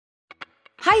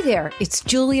Hi there, it's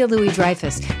Julia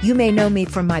Louis-Dreyfus. You may know me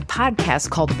from my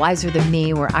podcast called Wiser Than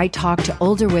Me, where I talk to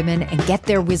older women and get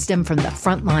their wisdom from the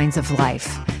front lines of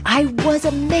life. I was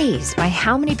amazed by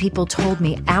how many people told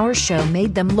me our show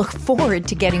made them look forward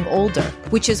to getting older,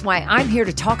 which is why I'm here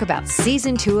to talk about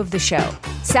season 2 of the show.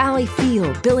 Sally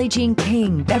Field, Billie Jean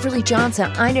King, Beverly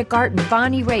Johnson, Ina Garten,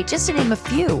 Bonnie Raitt, just to name a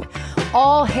few.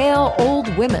 All hail old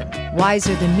women.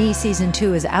 Wiser Than Me season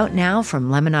 2 is out now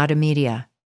from Lemonada Media.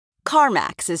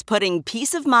 CarMax is putting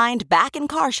peace of mind back in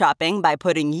car shopping by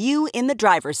putting you in the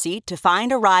driver's seat to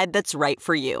find a ride that's right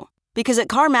for you. Because at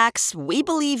CarMax, we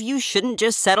believe you shouldn't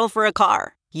just settle for a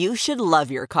car. You should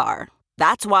love your car.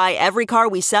 That's why every car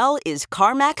we sell is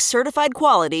CarMax certified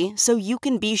quality, so you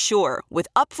can be sure with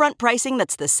upfront pricing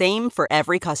that's the same for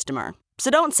every customer. So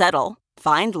don't settle.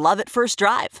 Find love at first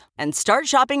drive and start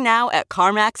shopping now at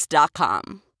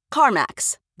CarMax.com.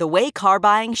 CarMax, the way car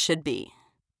buying should be.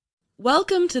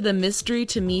 Welcome to the Mystery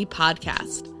to Me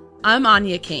podcast. I'm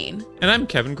Anya Kane. And I'm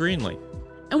Kevin Greenlee.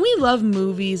 And we love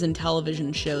movies and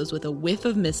television shows with a whiff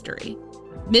of mystery.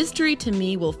 Mystery to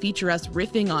Me will feature us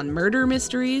riffing on murder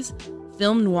mysteries,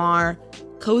 film noir,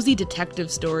 cozy detective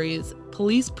stories,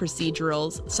 police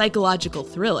procedurals, psychological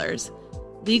thrillers,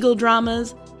 legal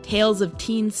dramas, tales of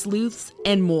teen sleuths,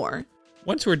 and more.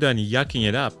 Once we're done yucking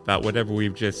it up about whatever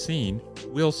we've just seen,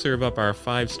 we'll serve up our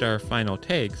 5-star final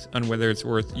takes on whether it's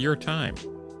worth your time.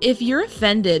 If you're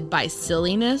offended by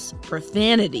silliness,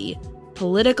 profanity,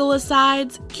 political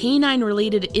asides,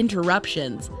 canine-related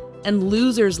interruptions, and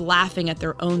losers laughing at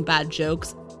their own bad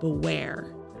jokes,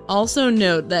 beware. Also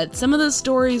note that some of the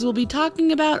stories we'll be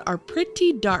talking about are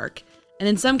pretty dark, and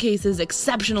in some cases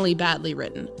exceptionally badly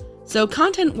written. So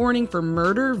content warning for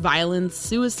murder, violence,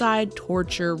 suicide,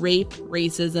 torture, rape,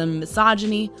 racism,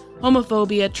 misogyny,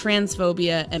 homophobia,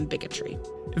 transphobia, and bigotry.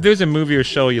 If there's a movie or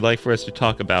show you'd like for us to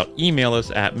talk about, email us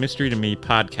at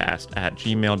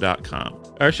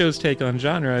mysterytomepodcast@gmail.com. Our show's take on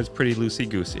genre is pretty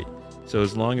loosey-goosey, so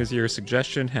as long as your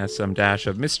suggestion has some dash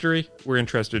of mystery, we're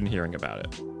interested in hearing about it.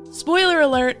 Spoiler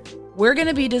alert, we're going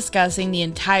to be discussing the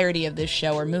entirety of this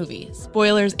show or movie,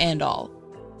 spoilers and all.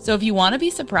 So if you want to be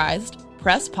surprised,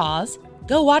 press pause,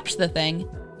 go watch the thing,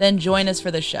 then join us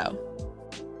for the show.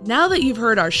 Now that you've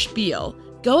heard our spiel,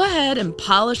 go ahead and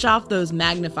polish off those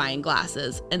magnifying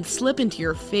glasses and slip into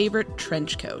your favorite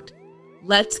trench coat.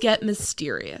 Let's get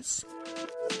mysterious.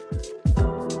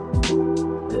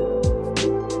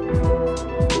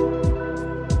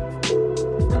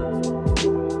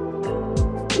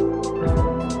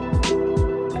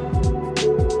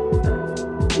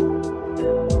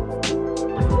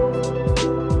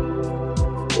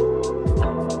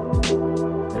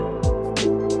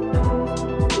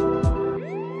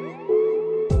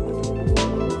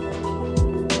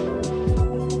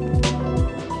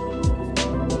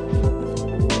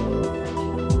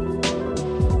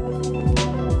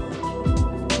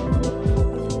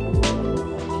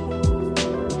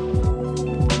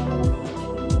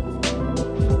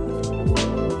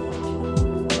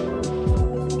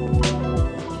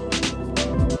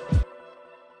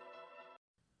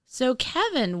 So,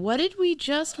 Kevin, what did we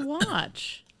just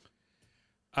watch?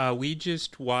 We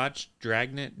just watched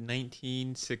Dragnet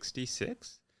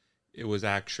 1966. It was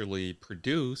actually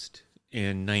produced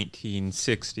in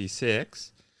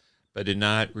 1966, but did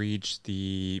not reach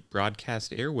the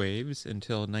broadcast airwaves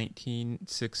until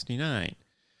 1969.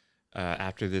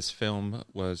 After this film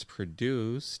was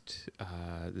produced,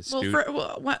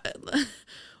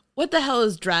 what the hell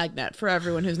is Dragnet for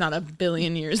everyone who's not a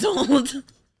billion years old?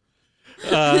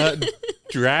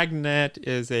 Dragnet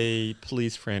is a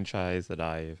police franchise that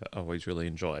I've always really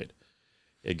enjoyed.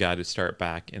 It got its start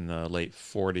back in the late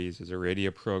 40s as a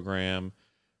radio program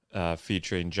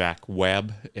featuring Jack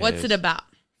Webb. What's it about?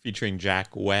 Featuring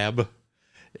Jack Webb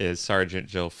is Sergeant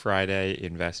Joe Friday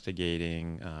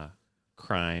investigating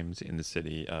crimes in the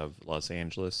city of Los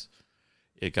Angeles.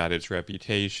 It got its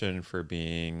reputation for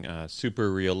being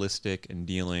super realistic and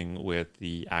dealing with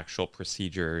the actual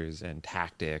procedures and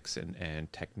tactics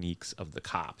and techniques of the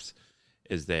cops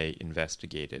as they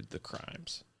investigated the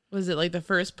crimes. Was it like the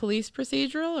first police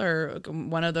procedural or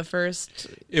one of the first?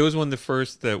 It was one of the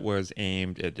first that was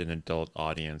aimed at an adult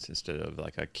audience instead of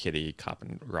like a kiddie cop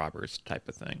and robbers type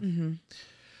of thing. Mm-hmm.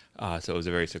 So it was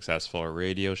a very successful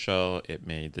radio show. It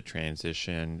made the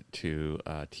transition to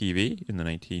TV in the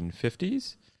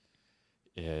 1950s.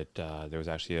 There was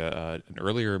actually an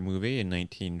earlier movie in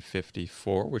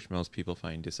 1954, which most people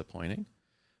find disappointing.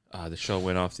 The show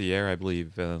went off the air, I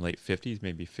believe, in the late 50s,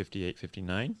 maybe 58,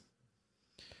 59.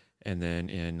 And then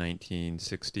in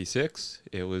 1966,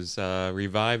 it was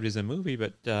revived as a movie,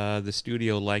 but the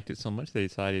studio liked it so much they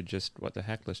decided just, what the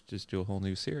heck, let's just do a whole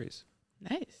new series.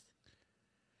 Nice.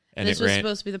 And this was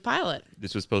supposed to be the pilot.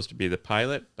 This was supposed to be the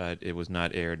pilot, but it was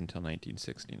not aired until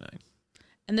 1969.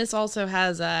 And this also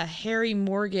has Harry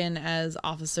Morgan as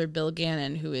Officer Bill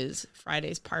Gannon, who is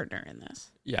Friday's partner in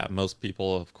this. Yeah, most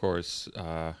people, of course,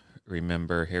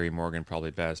 remember Harry Morgan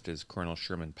probably best as Colonel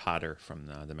Sherman Potter from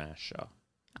the MASH show.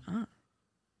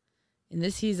 In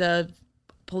this, he's a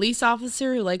police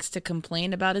officer who likes to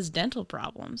complain about his dental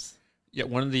problems. Yeah,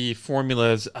 one of the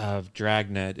formulas of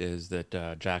Dragnet is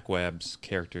that Jack Webb's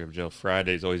character of Joe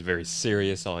Friday is always very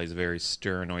serious, always very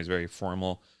stern, always very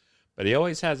formal. But he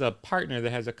always has a partner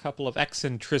that has a couple of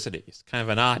eccentricities, kind of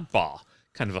an oddball,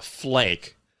 kind of a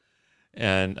flake.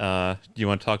 And do you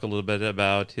want to talk a little bit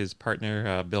about his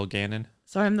partner, Bill Gannon?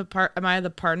 So am I the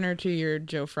partner to your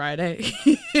Joe Friday?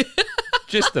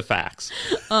 Just the facts.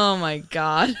 Oh my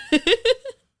God.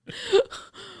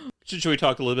 Should we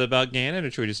talk a little bit about Gannon,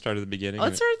 or should we just start at the beginning?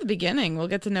 Let's start at the beginning. We'll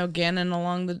get to know Gannon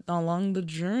along the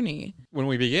journey. When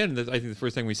we begin, I think the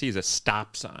first thing we see is a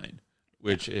stop sign,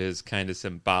 which is kind of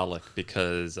symbolic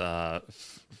because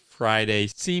Friday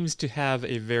seems to have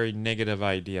a very negative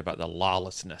idea about the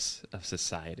lawlessness of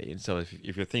society. And so if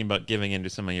you're thinking about giving in to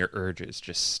some of your urges,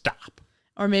 just stop.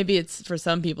 Or maybe it's for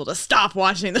some people to stop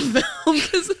watching the film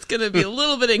because it's going to be a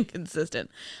little bit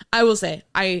inconsistent. I will say,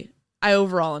 I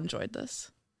overall enjoyed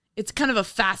this. It's kind of a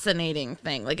fascinating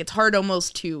thing. Like, it's hard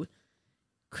almost to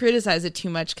criticize it too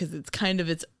much because it's kind of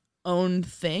its own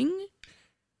thing.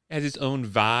 It has its own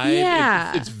vibe.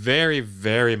 Yeah. It's very,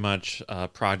 very much a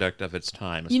product of its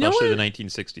time, especially the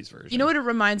 1960s version. You know what it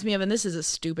reminds me of? And this is a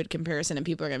stupid comparison, and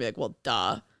people are going to be like, well,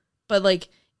 duh. But, like,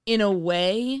 in a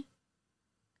way,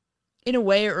 it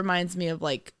reminds me of,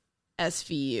 like,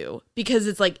 SVU. Because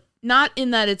it's, like, not in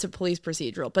that it's a police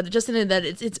procedural, but just in that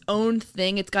it's its own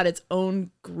thing. It's got its own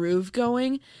groove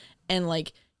going. And,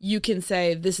 like, you can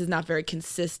say this is not very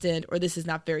consistent or this is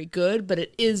not very good, but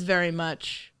it is very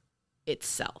much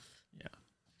itself. Yeah.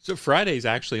 So Friday's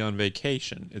actually on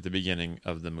vacation at the beginning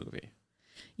of the movie.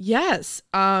 Yes.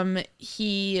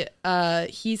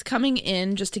 He's coming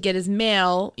in just to get his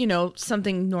mail,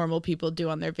 something normal people do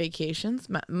on their vacations.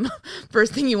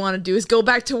 First thing you want to do is go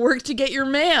back to work to get your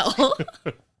mail.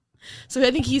 So I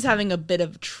think he's having a bit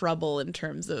of trouble in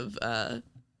terms of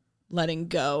letting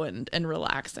go and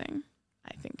relaxing,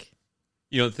 I think.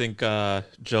 You don't think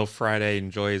Joe Friday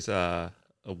enjoys a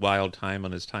wild time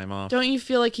on his time off? Don't you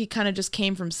feel like he kind of just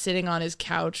came from sitting on his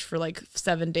couch for like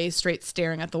 7 days straight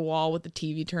staring at the wall with the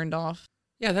TV turned off?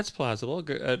 Yeah, that's plausible.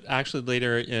 Actually,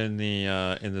 later in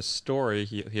the story,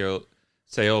 he'll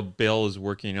say, "Oh, Bill is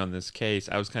working on this case."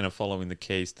 I was kind of following the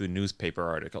case through newspaper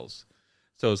articles.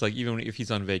 So it's like even if he's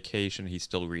on vacation, he's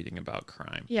still reading about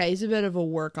crime. Yeah, he's a bit of a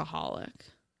workaholic.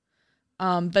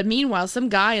 But meanwhile, some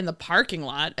guy in the parking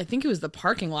lot, I think it was the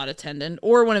parking lot attendant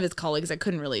or one of his colleagues, I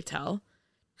couldn't really tell,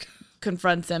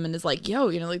 confronts him and is like,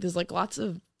 yo, there's like lots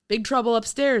of big trouble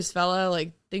upstairs, fella.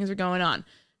 Like things are going on.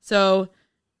 So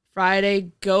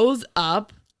Friday goes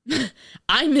up.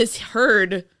 I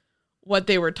misheard what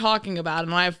they were talking about.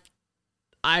 And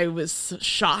I was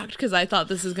shocked because I thought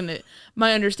this is going to,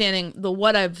 my understanding,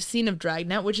 what I've seen of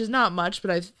Dragnet, which is not much, but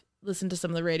I've listened to some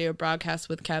of the radio broadcasts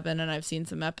with Kevin and I've seen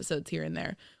some episodes here and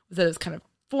there, was that it's kind of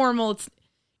formal.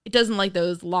 It doesn't like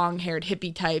those long-haired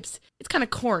hippie types. It's kind of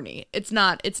corny. It's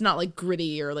not like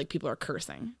gritty or like people are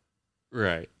cursing.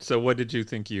 Right. So what did you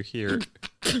think you hear?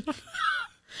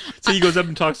 So he goes up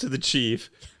and talks to the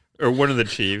chief, or one of the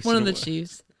chiefs. One of the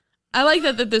chiefs. I like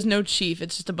that there's no chief.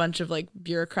 It's just a bunch of like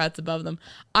bureaucrats above them.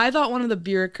 I thought one of the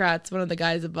bureaucrats, one of the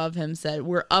guys above him said,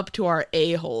 "We're up to our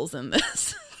a-holes in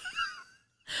this."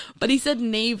 But he said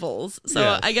navels. So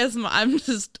yes. I guess I'm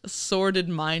just a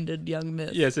sordid-minded young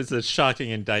miss. Yes, it's a shocking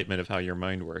indictment of how your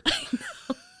mind works. I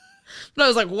know. But I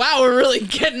was like, wow, we're really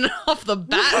getting off the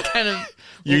bat kind of.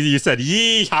 You said,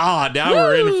 yee-haw, now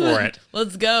we're in for it.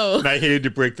 Let's go. And I hated to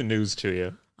break the news to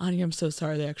you. Anya, I'm so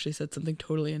sorry they actually said something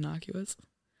totally innocuous.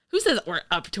 Who says we're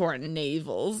up to our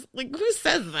navels? Like, who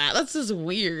says that? That's just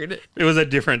weird. It was a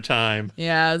different time.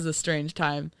 Yeah, it was a strange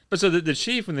time. But so the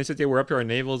chief, when they said they were up to our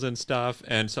navels and stuff,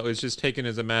 and so it's just taken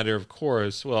as a matter of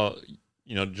course, well,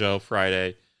 Joe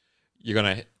Friday, you're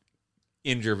going to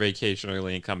end your vacation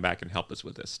early and come back and help us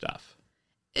with this stuff.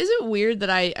 Is it weird that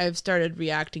I've started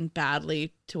reacting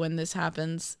badly to when this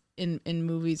happens in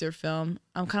movies or film?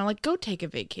 I'm kind of like, go take a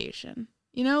vacation.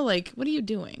 Like, what are you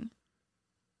doing?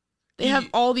 They have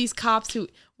all these cops who,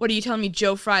 what are you telling me?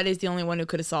 Joe Friday's the only one who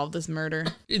could have solved this murder?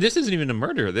 This isn't even a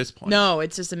murder at this point. No,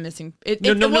 it's just a missing. Yeah,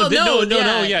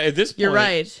 at this point. You're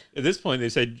right. At this point, they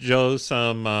say, Joe,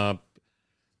 somebody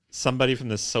from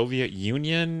the Soviet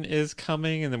Union is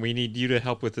coming, and then we need you to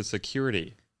help with the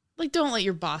security. Like, don't let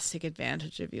your boss take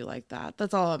advantage of you like that.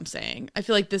 That's all I'm saying. I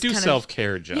feel like this Do kind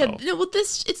self-care, Joe. Yeah, no, well,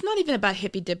 it's not even about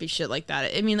hippy dippy shit like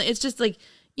that. I mean, it's just like,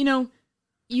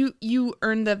 you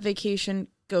earned that vacation,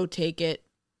 go take it.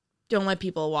 Don't let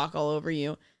people walk all over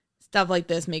you. Stuff like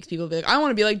this makes people be like, I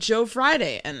want to be like Joe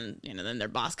Friday. And, then their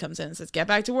boss comes in and says, get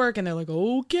back to work. And they're like,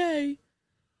 okay.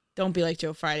 Don't be like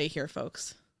Joe Friday here,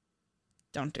 folks.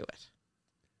 Don't do it.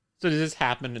 So does this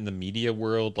happen in the media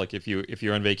world? Like if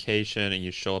you're on vacation and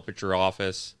you show up at your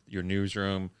office, your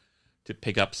newsroom, to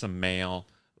pick up some mail,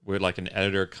 would like an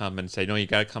editor come and say, no, you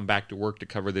got to come back to work to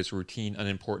cover this routine,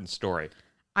 unimportant story?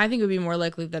 I think it would be more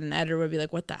likely that an editor would be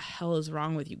like, what the hell is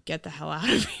wrong with you? Get the hell out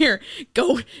of here.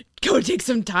 Go take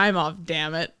some time off,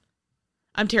 damn it.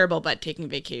 I'm terrible about taking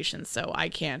vacations, so I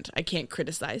can't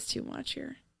criticize too much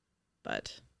here.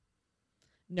 But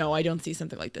no, I don't see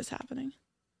something like this happening.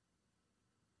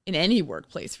 In any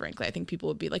workplace, frankly, I think people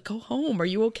would be like, go home. Are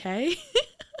you okay?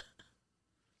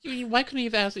 Why couldn't he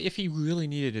have asked if he really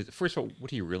needed it? First of all,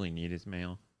 would he really need his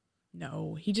mail?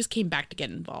 No, he just came back to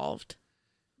get involved.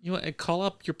 Call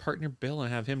up your partner Bill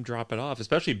and have him drop it off.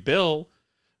 Especially Bill.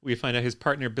 We find out his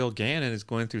partner Bill Gannon is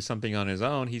going through something on his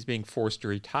own. He's being forced to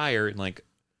retire in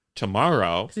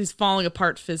tomorrow. Because he's falling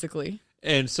apart physically.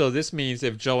 And so this means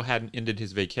if Joe hadn't ended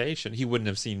his vacation, he wouldn't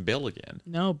have seen Bill again.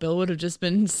 No, Bill would have just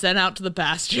been sent out to the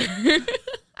pasture.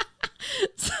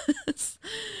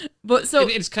 But so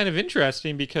it's kind of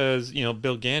interesting because,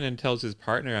 Bill Gannon tells his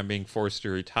partner, I'm being forced to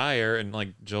retire.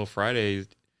 And Joe Friday.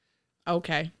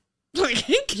 Okay.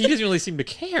 He doesn't really seem to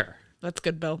care. That's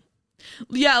good, Bill.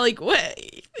 Yeah, what?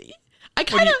 I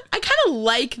kind of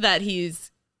like that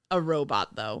he's a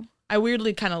robot, though. I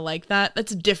weirdly kind of like that.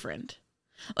 That's different.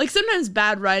 Sometimes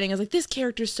bad writing is this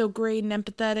character's so great and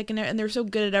empathetic and they're so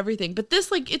good at everything. But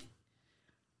this,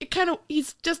 it kind of,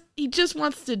 he just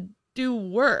wants to do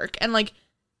work. And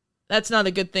that's not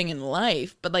a good thing in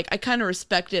life. But I kind of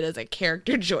respect it as a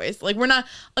character choice. We're not,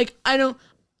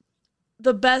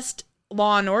 the best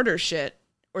Law and Order shit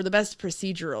or the best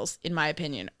procedurals, in my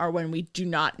opinion, are when we do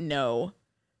not know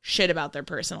shit about their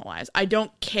personal lives. I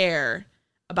don't care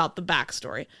about the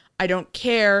backstory. I don't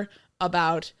care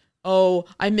about, oh,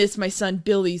 I miss my son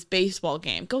Billy's baseball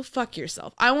game. Go fuck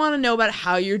yourself. I want to know about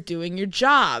how you're doing your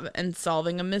job and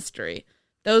solving a mystery.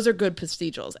 Those are good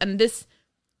procedurals. And this,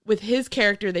 with his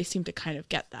character, they seem to kind of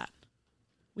get that.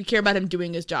 We care about him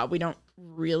doing his job. We don't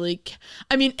really.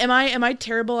 I mean, am I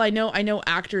terrible? I know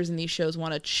actors in these shows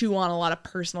want to chew on a lot of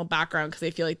personal background because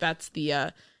they feel like that's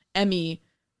the Emmy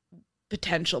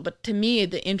potential. But to me,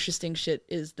 the interesting shit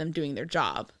is them doing their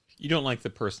job. You don't like the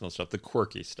personal stuff, the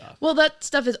quirky stuff. Well, that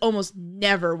stuff is almost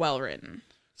never well written.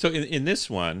 So in this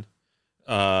one,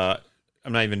 I'm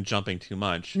not even jumping too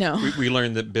much. No. We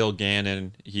learned that Bill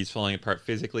Gannon, he's falling apart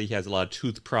physically. He has a lot of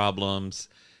tooth problems.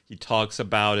 He talks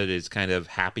about it. His kind of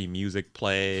happy music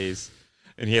plays.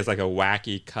 And he has a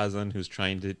wacky cousin who's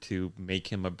trying to make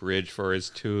him a bridge for his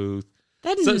tooth.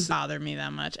 That didn't bother me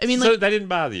that much. I mean, so that didn't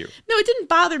bother you? No, it didn't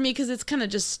bother me because it's kind of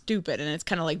just stupid and it's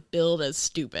kind of billed as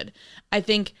stupid. I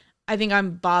think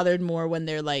I'm bothered more when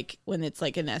they're when it's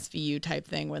an SVU type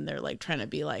thing, when they're trying to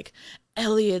be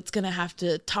Elliot's going to have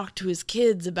to talk to his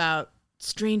kids about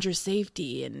stranger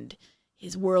safety and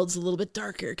his world's a little bit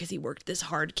darker because he worked this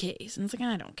hard case. And it's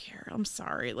I don't care. I'm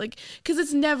sorry. Because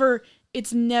it's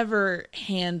never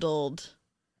handled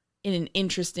in an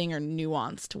interesting or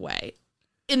nuanced way.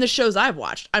 In the shows I've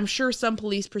watched, I'm sure some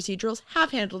police procedurals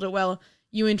have handled it well.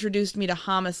 You introduced me to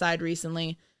Homicide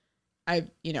recently.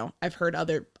 I've heard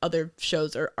other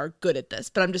shows are good at this,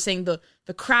 but I'm just saying the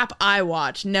crap I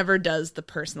watch never does the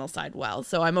personal side well.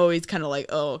 So I'm always kind of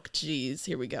oh, geez,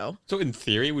 here we go. So in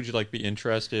theory, would you be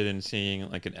interested in seeing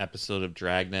an episode of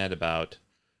Dragnet about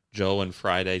Joe and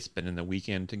Friday spending the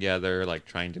weekend together,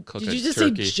 trying to cook a turkey? Did you just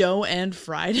say Joe and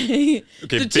Friday?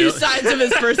 Okay, the two sides of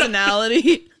his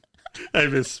personality. I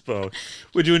misspoke.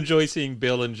 Would you enjoy seeing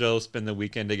Bill and Joe spend the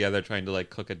weekend together trying to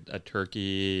cook a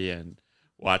turkey and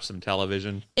watch some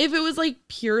television? If it was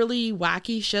purely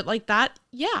wacky shit like that,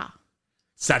 yeah.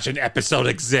 Such an episode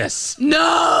exists. No!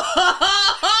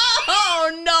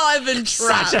 Oh, no, I've been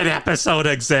trapped. Such an episode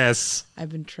exists. I've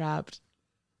been trapped.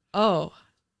 Oh.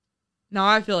 Now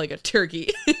I feel like a turkey.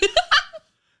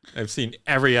 I've seen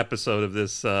every episode of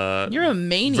this You're a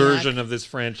maniac. version of this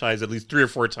franchise at least 3 or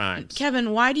 4 times.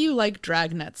 Kevin, why do you like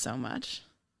Dragnet so much?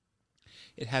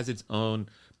 It has its own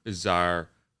bizarre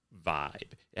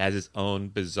vibe. It has its own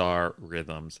bizarre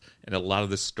rhythms. And a lot of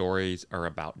the stories are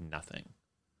about nothing.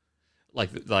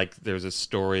 Like there's a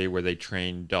story where they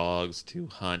train dogs to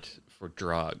hunt for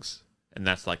drugs. And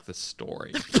that's the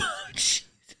story.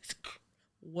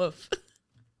 Woof.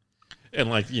 And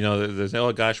like, there's,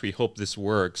 oh gosh, we hope this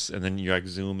works. And then you like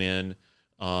zoom in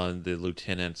on the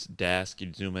lieutenant's desk.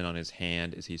 You zoom in on his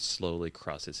hand as he slowly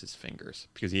crosses his fingers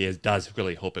because he does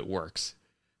really hope it works.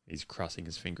 He's crossing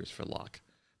his fingers for luck.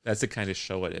 That's the kind of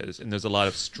show it is. And there's a lot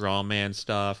of straw man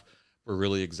stuff where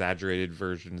really exaggerated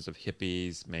versions of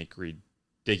hippies make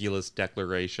ridiculous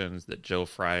declarations that Joe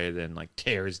Fry then like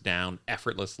tears down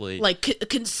effortlessly. Like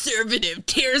conservative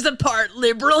tears apart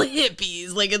liberal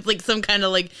hippies. Like it's like some kind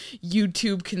of like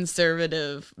YouTube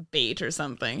conservative bait or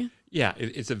something. Yeah,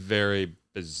 it's a very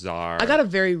bizarre. I got a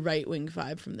very right-wing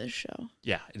vibe from this show.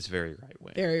 Yeah, it's very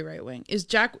right-wing. Very right-wing. Is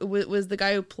Jack, was the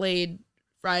guy who played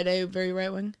Friday very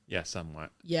right-wing? Yeah,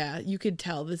 somewhat. Yeah, you could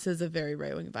tell this is a very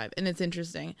right-wing vibe, and it's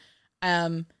interesting.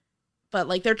 But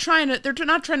like they're trying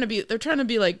to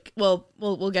be like, well,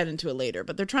 we'll get into it later,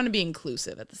 but they're trying to be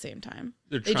inclusive at the same time.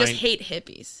 They just hate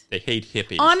hippies. They hate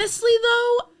hippies. Honestly,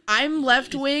 though, I'm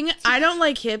left-wing. I don't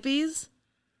like hippies.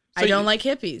 I don't like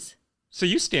hippies. So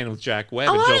you stand with Jack Webb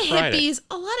and Joe Friday.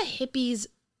 A lot of hippies,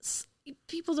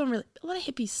 people don't really, a lot of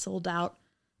hippies sold out.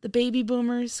 The baby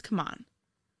boomers, come on.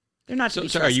 They're not to be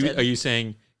trusted. So are you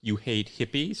saying you hate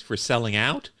hippies for selling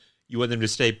out? You want them to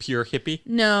stay pure hippie?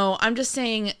 No, I'm just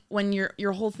saying when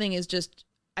your whole thing is just,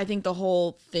 I think the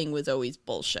whole thing was always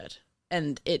bullshit.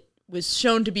 And it was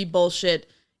shown to be bullshit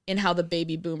in how the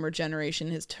baby boomer generation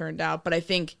has turned out. But I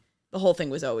think the whole thing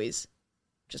was always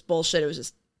just bullshit. It was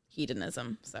just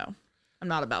hedonism. So I'm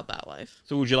not about that life.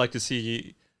 So would you like to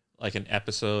see like an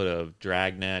episode of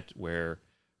Dragnet where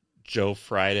Joe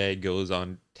Friday goes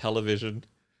on television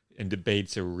and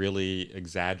debates a really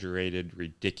exaggerated,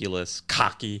 ridiculous,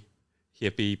 cocky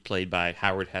hippie played by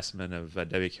Howard Hessman of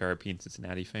WKRP and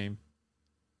Cincinnati fame?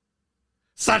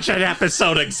 Such an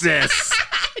episode exists!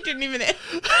 I didn't even...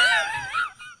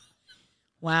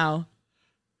 Wow.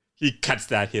 He cuts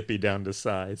that hippie down to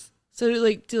size. So do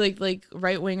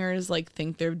right wingers like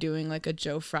think they're doing like a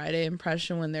Joe Friday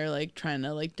impression when they're like trying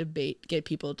to like get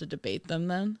people to debate them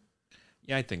then?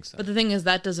 Yeah, I think so. But the thing is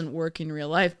that doesn't work in real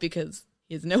life because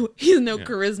he has no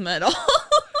charisma at all.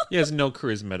 He has no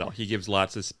charisma at all. He gives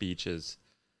lots of speeches.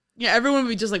 Yeah, everyone would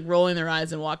be just like rolling their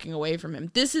eyes and walking away from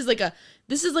him. This is like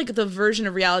the version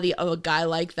of reality of a guy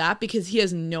like that because he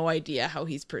has no idea how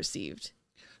he's perceived.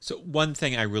 So one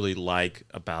thing I really like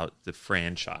about the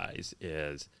franchise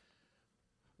is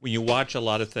when you watch a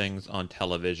lot of things on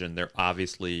television, they're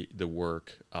obviously the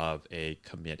work of a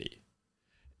committee.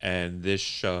 And this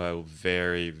show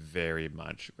very, very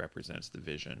much represents the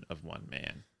vision of one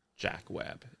man, Jack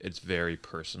Webb. It's very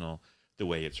personal, the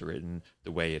way it's written,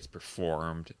 the way it's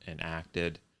performed and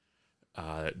acted,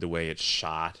 the way it's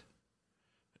shot.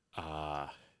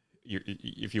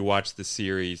 If you watch the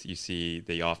series, you see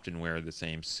they often wear the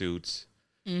same suits.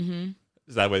 Mm-hmm.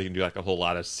 That way they can do like a whole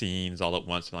lot of scenes all at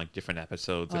once in like different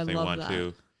episodes if they want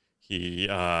to.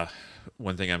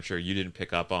 One thing I'm sure you didn't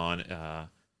pick up on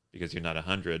because you're not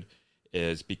 100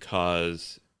 is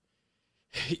because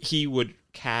he would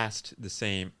cast the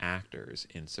same actors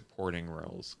in supporting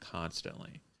roles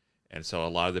constantly. And so a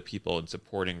lot of the people in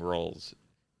supporting roles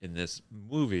in this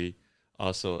movie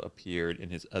also appeared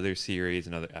in his other series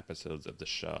and other episodes of the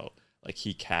show. Like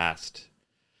he cast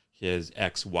his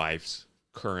ex-wife's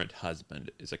current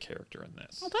husband as a character in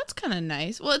this. Well, that's kind of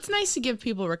nice. Well, it's nice to give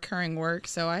people recurring work,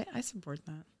 so I support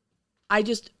that.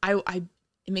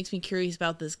 It makes me curious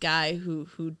about this guy who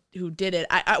did it.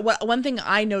 One thing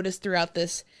I noticed throughout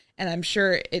this, and I'm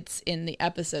sure it's in the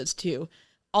episodes too,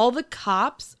 all the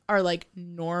cops are like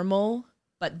normal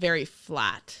but very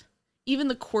flat. Even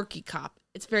the quirky cop,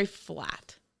 it's very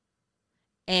flat.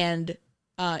 And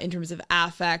in terms of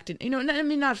affect, and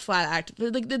not flat act,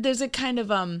 but like there's a kind of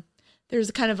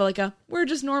like a we're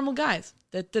just normal guys.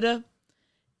 And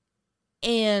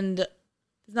there's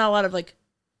not a lot of like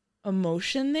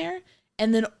emotion there.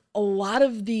 And then a lot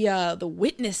of the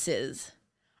witnesses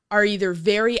are either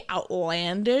very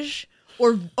outlandish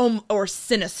or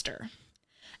sinister.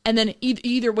 And then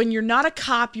either when you're not a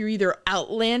cop, you're either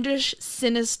outlandish,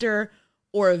 sinister,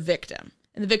 or a victim.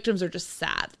 And the victims are just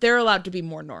sad. They're allowed to be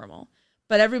more normal.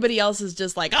 But everybody else is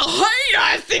just like, oh, hey,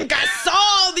 I think I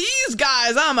saw these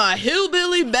guys. I'm a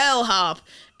hillbilly bellhop.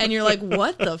 And you're like,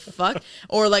 what the fuck?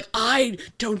 Or like, I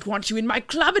don't want you in my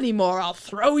club anymore. I'll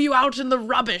throw you out in the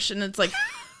rubbish. And it's like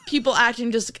people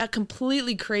acting just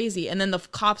completely crazy. And then the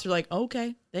cops are like,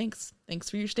 okay, thanks. Thanks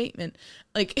for your statement.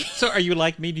 Like, so are you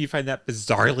like me? Do you find that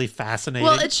bizarrely fascinating?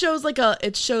 Well, it shows like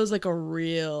a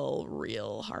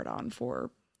real hard on for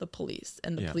the police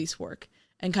and the police work.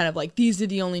 and kind of like, these are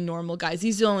the only normal guys.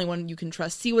 These are the only one you can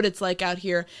trust. See what it's like out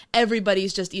here.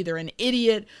 Everybody's just either an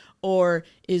idiot or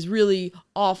is really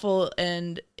awful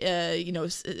and,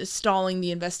 stalling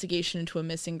the investigation into a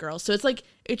missing girl. So it's like,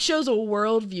 it shows a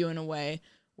worldview in a way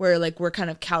where like we're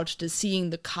kind of couched as seeing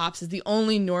the cops as the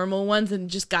only normal ones and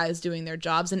just guys doing their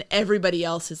jobs, and everybody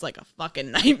else is like a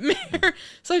fucking nightmare.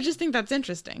 So I just think that's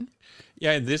interesting.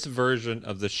 Yeah, and this version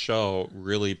of the show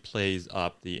really plays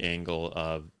up the angle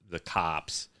of the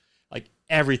cops. Like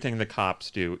everything the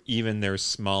cops do, even their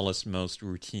smallest, most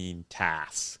routine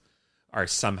tasks, are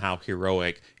somehow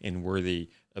heroic and worthy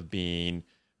of being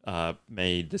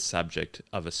made the subject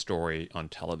of a story on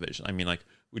television. I mean, like,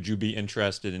 would you be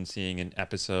interested in seeing an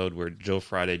episode where Joe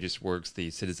Friday just works the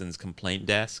citizens' complaint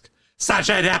desk? Such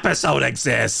an episode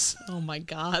exists! Oh my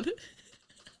God.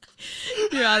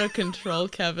 You're out of control,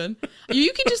 Kevin.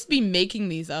 You could just be making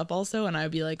these up also, and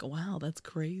I'd be like, wow, that's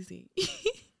crazy.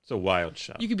 It's a wild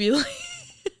show. You could be like,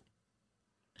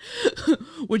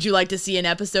 would you like to see an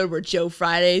episode where Joe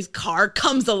Friday's car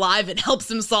comes alive and helps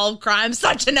him solve crimes?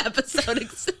 Such an episode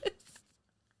exists.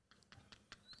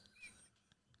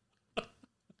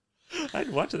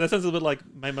 I'd watch it. That sounds a little bit like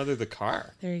My Mother the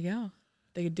Car. There you go.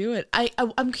 They could do it.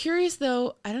 I'm curious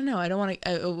though. I don't know. I don't want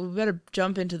to. We better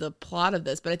jump into the plot of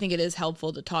this, but I think it is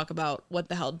helpful to talk about what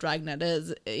the hell Dragnet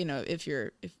is.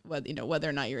 Whether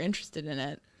or not you're interested in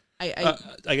it.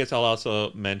 I guess I'll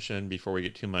also mention before we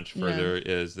get too much further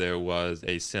is there was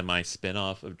a semi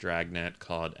spinoff of Dragnet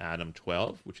called Adam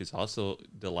 12, which is also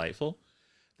delightful.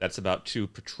 That's about two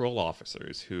patrol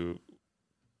officers who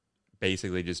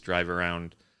basically just drive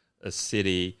around a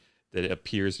city that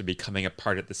appears to be coming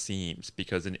apart at the seams,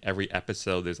 because in every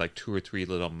episode there's like 2 or 3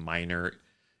 little minor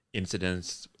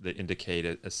incidents that indicate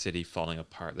a city falling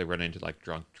apart. They run into like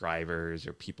drunk drivers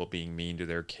or people being mean to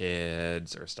their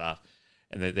kids or stuff,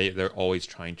 and they're always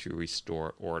trying to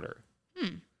restore order.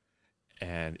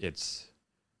 And it's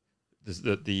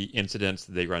the incidents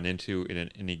that they run into in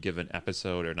any given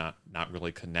episode are not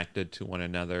really connected to one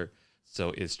another.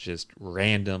 So it's just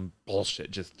random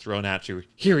bullshit just thrown at you.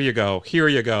 Here you go. Here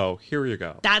you go. Here you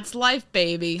go. That's life,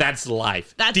 baby. That's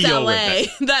life. That's Deal LA.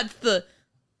 with it. That's the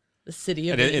city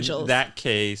of angels. In that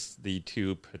case, the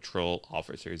two patrol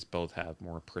officers both have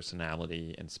more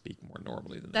personality and speak more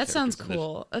normally than the That sounds characters in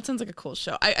cool. That sounds like a cool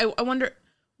show. I wonder,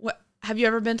 have you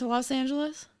ever been to Los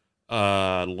Angeles?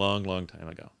 Long time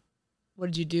ago. What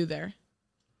did you do there?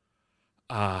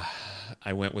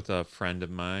 I went with a friend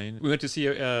of mine. We went to see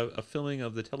a filming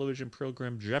of the television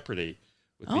program Jeopardy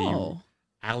with the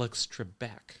Alex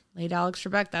Trebek. Late Alex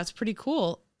Trebek. That's pretty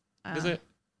cool. Is it?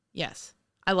 Yes.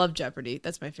 I love Jeopardy.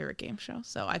 That's my favorite game show,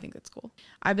 so I think that's cool.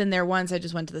 I've been there once. I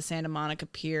just went to the Santa Monica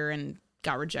Pier and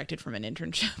got rejected from an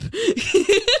internship.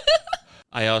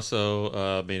 I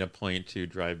also made a point to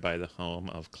drive by the home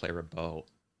of Clara Bow,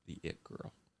 the It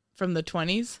Girl. From the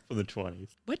 20s? From the 20s.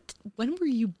 When were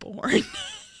you born?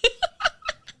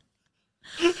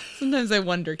 Sometimes I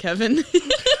wonder, Kevin.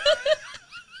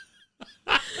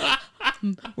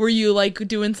 Were you like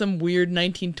doing some weird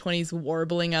 1920s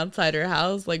warbling outside her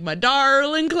house? Like, my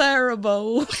darling Clara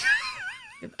Bow.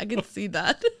 I could see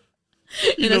that.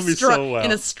 You know me so well.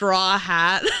 In a straw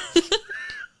hat.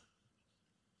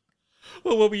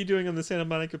 Well, what were you doing on the Santa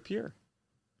Monica Pier?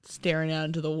 Staring out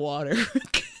into the water.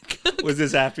 Was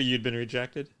this after you'd been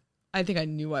rejected? I think I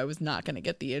knew I was not going to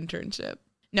get the internship.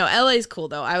 No, LA's cool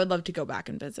though. I would love to go back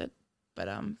and visit.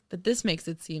 But this makes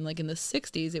it seem like in the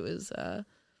 60s it was a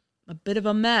bit of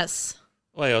a mess.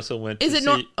 Well, I also went to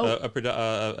see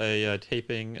a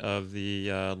taping of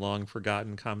the long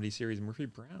forgotten comedy series Murphy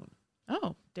Brown.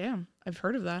 Oh, damn. I've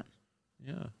heard of that.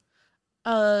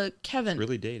 Yeah. Kevin. It's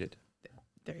really dated.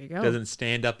 There you go. Doesn't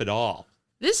stand up at all.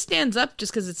 This stands up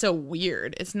just because it's so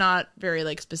weird. It's not very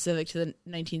like specific to the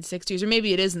 1960s, or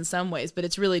maybe it is in some ways, but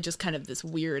it's really just kind of this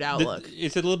weird outlook.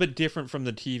 It's a little bit different from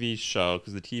the TV show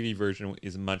because the TV version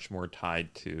is much more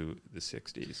tied to the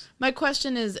 60s. My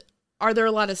question is, are there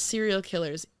a lot of serial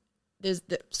killers?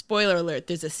 Spoiler alert,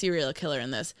 there's a serial killer in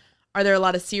this. Are there a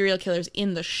lot of serial killers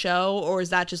in the show, or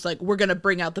is that just like, we're going to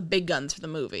bring out the big guns for the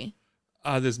movie?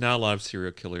 There's not a lot of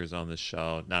serial killers on the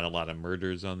show. Not a lot of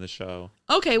murders on the show.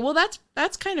 Okay, well,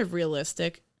 that's kind of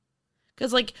realistic.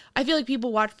 Because, like, I feel like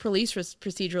people watch police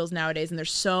procedurals nowadays, and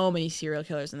there's so many serial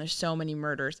killers, and there's so many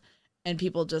murders, and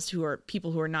people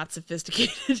who are not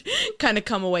sophisticated kind of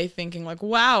come away thinking, like,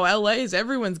 wow, LA's,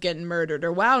 everyone's getting murdered,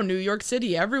 or wow, New York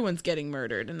City, everyone's getting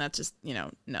murdered, and that's just,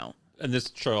 no. And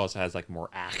this show also has, like, more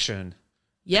action.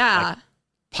 Yeah. Like,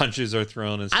 punches are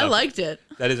thrown and stuff. I liked it.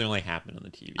 That doesn't really happen on the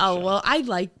TV show. Oh, well, I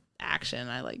like action.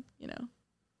 I like,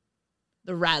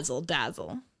 the razzle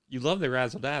dazzle. You love the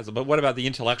razzle dazzle, but what about the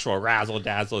intellectual razzle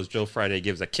dazzle as Joe Friday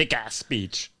gives a kick-ass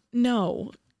speech?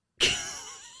 No.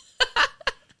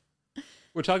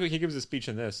 We're talking. He gives a speech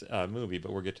in this movie,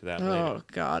 but we'll get to that later. Oh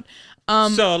God.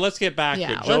 So let's get back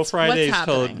to it. Joe Friday's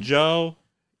told Joe,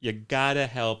 "You gotta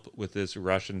help with this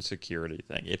Russian security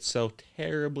thing. It's so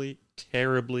terribly,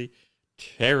 terribly,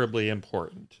 terribly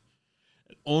important.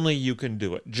 Only you can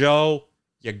do it, Joe.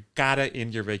 You gotta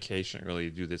end your vacation early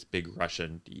to do this big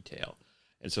Russian detail."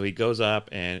 And so he goes up,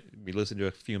 and we listen to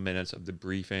a few minutes of the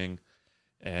briefing.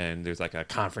 And there's like a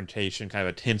confrontation, kind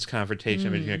of a tense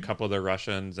confrontation between a couple of the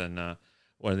Russians and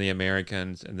one of the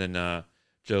Americans. And then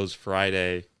Joe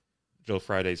Friday's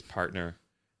partner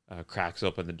cracks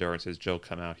open the door and says, "Joe,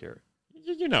 come out here.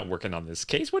 You're not working on this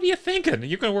case. What are you thinking?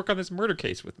 You're going to work on this murder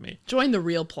case with me. Join the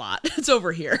real plot. It's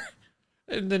over here."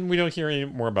 And then we don't hear any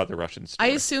more about the Russian story.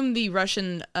 I assume the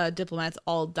Russian diplomats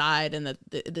all died and that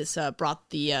this brought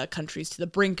the countries to the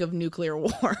brink of nuclear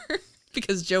war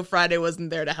because Joe Friday wasn't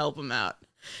there to help them out.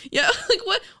 Yeah, like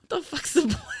what the fuck's the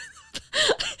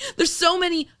point? There's so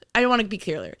many. I want to be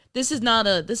clear. This is not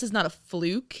a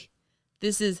fluke.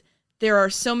 There are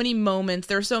so many moments.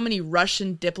 There are so many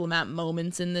Russian diplomat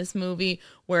moments in this movie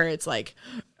where it's like,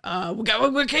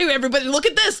 okay, everybody, look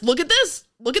at this, look at this,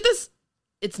 look at this.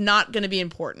 It's not going to be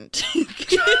important.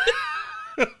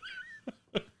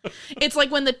 It's like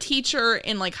when the teacher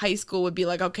in like high school would be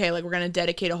like, okay, like we're going to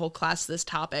dedicate a whole class to this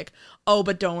topic. Oh,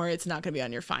 but don't worry, it's not going to be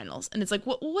on your finals. And it's like,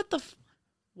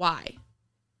 why?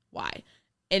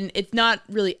 And it's not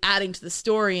really adding to the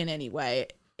story in any way.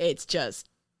 It's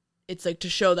like to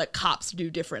show that cops do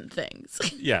different things.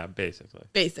 Yeah, basically.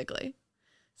 Basically.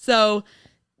 So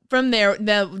from there,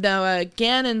 now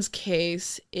Gannon's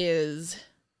case is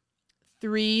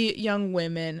 3 young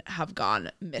women have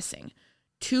gone missing.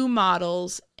 2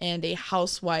 models and a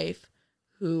housewife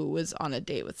who was on a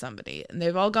date with somebody. And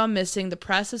they've all gone missing. The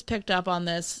press has picked up on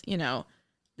this. You know,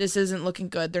 this isn't looking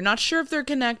good. They're not sure if they're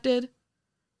connected,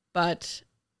 but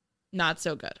not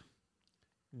so good.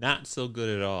 Not so good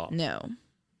at all. No.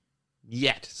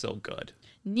 Yet so good.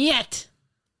 Yet.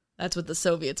 That's what the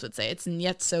Soviets would say. It's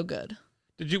yet so good.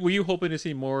 Were you hoping to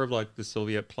see more of like the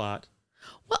Soviet plot?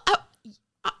 Well,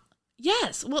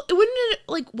 yes. Well, wouldn't it,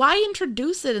 like, why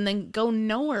introduce it and then go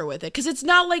nowhere with it? Because it's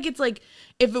not like it's like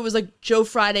if it was like Joe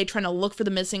Friday trying to look for the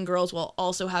missing girls while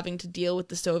also having to deal with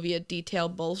the Soviet detail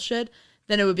bullshit,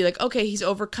 then it would be like, okay, he's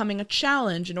overcoming a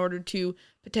challenge in order to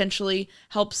potentially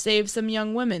help save some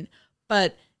young women.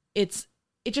 But it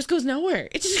just goes nowhere.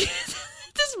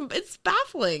 It's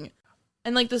baffling.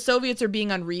 And like the Soviets are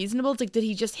being unreasonable. It's like, did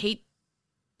he just hate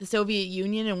the Soviet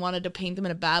Union and wanted to paint them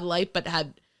in a bad light, but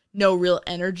had no real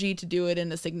energy to do it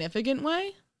in a significant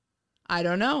way? I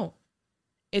don't know.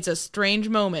 It's a strange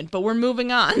moment, but we're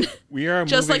moving on. We are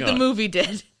just moving like on. the movie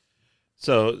did.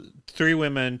 So 3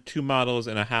 women, 2 models,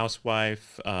 and a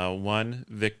housewife. 1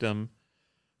 victim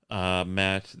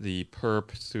met the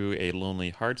perp through a Lonely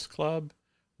Hearts Club.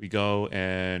 We go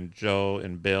and Joe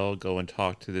and Bill go and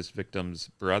talk to this victim's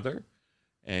brother.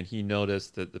 And he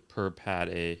noticed that the perp had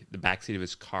the backseat of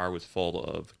his car was full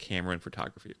of camera and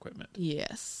photography equipment.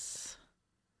 Yes.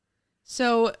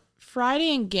 So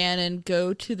Friday and Gannon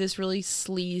go to this really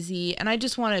sleazy, and I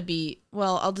just want to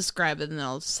I'll describe it and then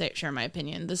I'll share my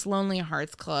opinion. This Lonely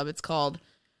Hearts Club, it's called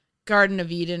Garden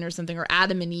of Eden or something, or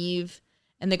Adam and Eve.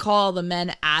 And they call all the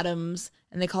men Adams,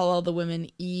 and they call all the women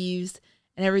Eves,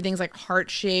 and everything's like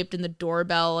heart-shaped, and the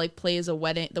doorbell like plays the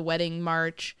wedding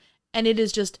march. And it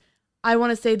is just, I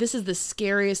want to say this is the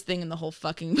scariest thing in the whole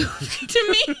fucking movie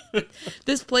to me.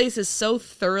 This place is so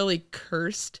thoroughly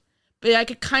cursed, but I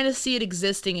could kind of see it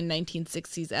existing in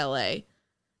 1960s LA.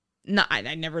 No,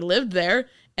 I never lived there,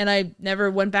 and I never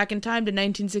went back in time to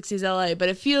 1960s LA, but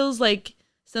it feels like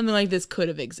something like this could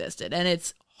have existed, and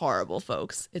it's horrible,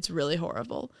 folks. It's really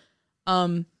horrible.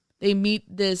 They meet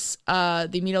all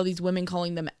these women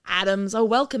calling them Adams. Oh,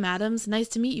 welcome, Adams. Nice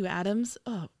to meet you, Adams.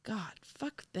 Oh, God,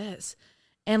 fuck this.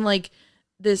 And like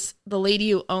the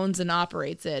lady who owns and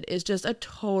operates it is just a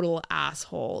total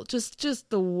asshole.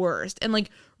 Just the worst. And like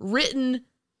written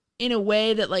in a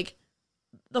way that like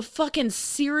the fucking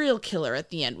serial killer at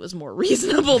the end was more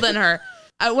reasonable than her.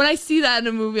 When I see that in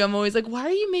a movie, I'm always like, why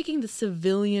are you making the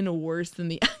civilian worse than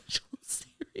the actual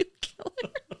serial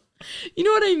killer? You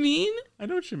know what I mean? I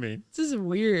know what you mean. This is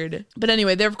weird. But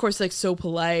anyway, they're of course like so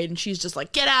polite, and she's just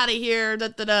like, get out of here. Da,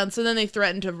 da, da. And so then they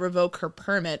threaten to revoke her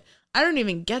permit. I don't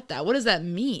even get that. What does that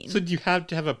mean? So do you have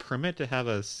to have a permit to have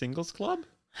a singles club?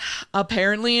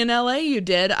 Apparently in LA you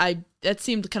did. That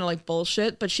seemed kind of like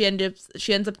bullshit, but she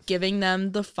ends up giving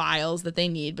them the files that they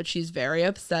need, but she's very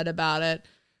upset about it.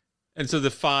 And so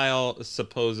the file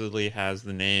supposedly has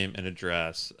the name and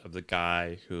address of the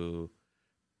guy who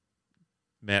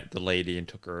met the lady and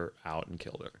took her out and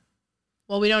killed her.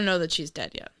 Well, we don't know that she's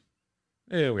dead yet.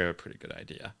 We have a pretty good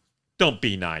idea. Don't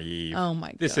be naive. Oh my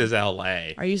God. This is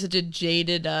L.A. Are you such a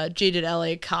jaded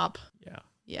LA cop? Yeah.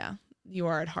 Yeah, you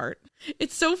are at heart.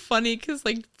 It's so funny because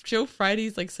like Joe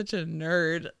Friday's like such a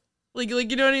nerd. Like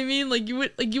you know what I mean? Like you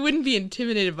wouldn't be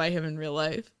intimidated by him in real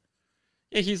life.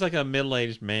 Yeah, he's like a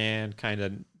middle-aged man, kind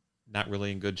of not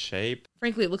really in good shape.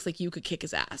 Frankly, it looks like you could kick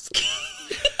his ass.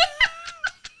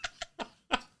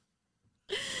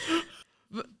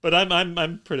 But I'm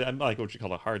like what you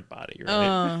call a hard body, right?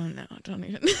 Oh no, don't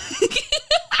even.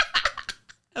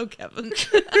 Oh, Kevin.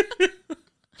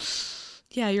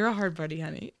 Yeah, you're a hard body,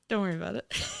 honey. Don't worry about it.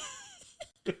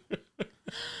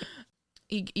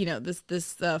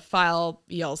 This file,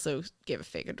 he also gave a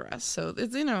fake address. So,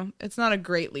 it's not a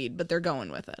great lead, but they're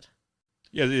going with it.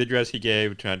 Yeah, the address he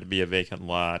gave turned to be a vacant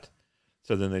lot.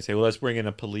 So then they say, well, let's bring in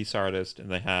a police artist. And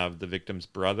they have the victim's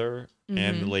brother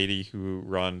and the lady who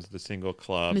runs the single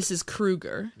club. Mrs.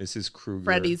 Kruger.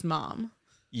 Freddie's mom.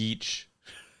 Each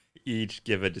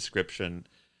give a description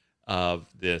of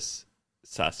this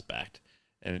suspect.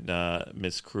 And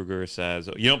Miss Kruger says,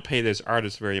 you don't pay this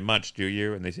artist very much, do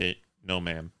you? And they say, no,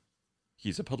 ma'am.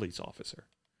 He's a police officer.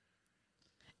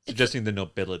 Suggesting the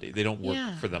nobility. They don't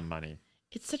work for the money.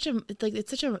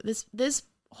 This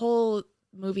whole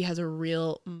movie has a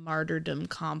real martyrdom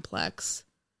complex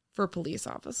for police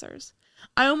officers.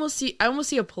 I almost see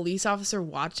a police officer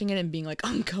watching it and being like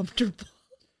uncomfortable.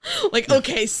 Like,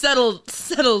 okay, settle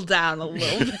down a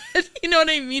little bit. You know what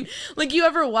I mean? Like, you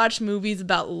ever watch movies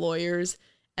about lawyers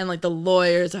and like the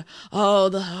lawyers are,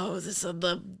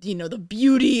 the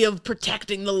beauty of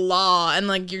protecting the law, and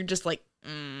like you're just like,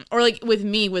 or like with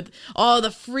me with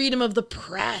the freedom of the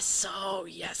press. Oh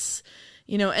yes,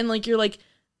 and like you're like.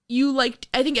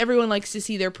 I think everyone likes to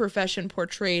see their profession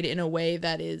portrayed in a way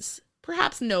that is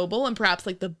perhaps noble and perhaps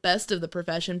like the best of the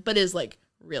profession, but is like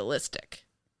realistic.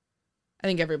 I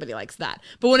think everybody likes that.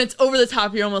 But when it's over the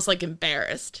top, you're almost like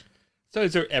embarrassed. So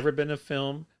has there ever been a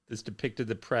film that's depicted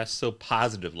the press so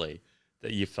positively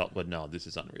that you felt, well, no, this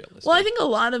is unrealistic? Well, I think a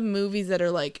lot of movies that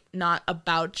are like not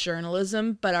about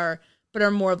journalism, but are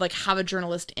more of like have a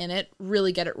journalist in it,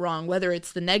 really get it wrong. Whether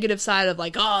it's the negative side of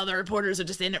like, the reporters are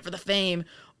just in it for the fame,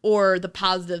 or the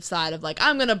positive side of like,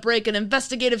 I'm gonna break an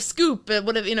investigative scoop, but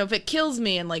what if if it kills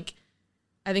me? And like,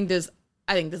 I think there's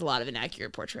a lot of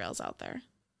inaccurate portrayals out there.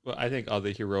 Well, I think all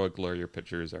the heroic lawyer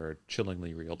pictures are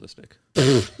chillingly realistic.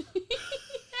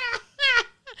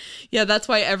 Yeah, that's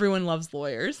why everyone loves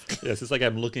lawyers. Yes, it's like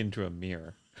I'm looking into a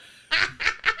mirror.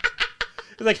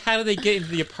 It's like, how do they get into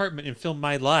the apartment and film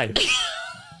my life?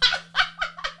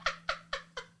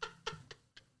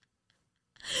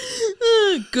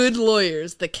 Good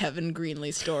Lawyers, the Kevin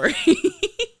Greenlee story.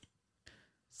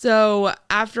 So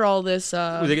after all this...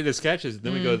 they get the sketches,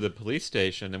 then we go to the police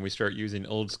station and we start using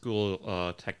old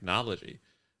school technology.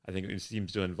 I think it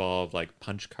seems to involve like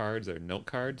punch cards or note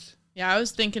cards. Yeah, I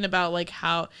was thinking about like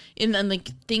how and then like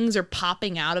things are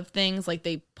popping out of things. Like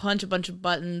they punch a bunch of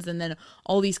buttons and then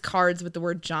all these cards with the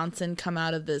word Johnson come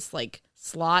out of this like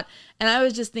slot. And I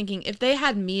was just thinking, if they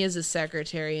had me as a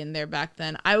secretary in there back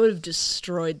then, I would have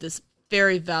destroyed this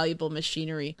very valuable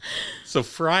machinery. So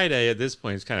Friday at this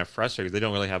point is kind of frustrated because they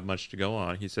don't really have much to go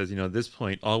on. He says, at this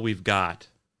point, all we've got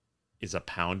is a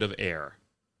pound of air.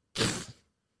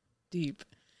 Deep.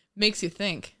 Makes you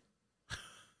think.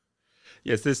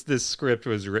 Yes, this script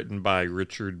was written by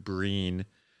Richard Breen,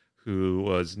 who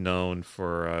was known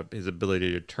for his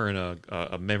ability to turn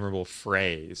a memorable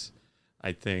phrase.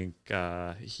 I think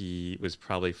he was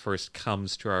probably first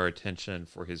comes to our attention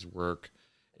for his work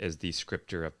as the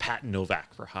scripter of Pat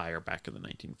Novak for Hire back in the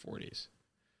 1940s,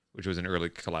 which was an early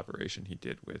collaboration he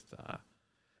did with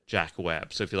Jack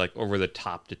Webb. So if you like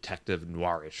over-the-top detective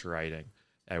noirish writing,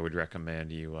 I would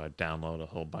recommend you download a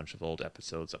whole bunch of old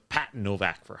episodes of Pat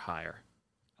Novak for Hire.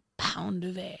 Pound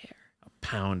of air. A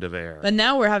pound of air. But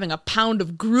now we're having a pound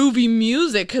of groovy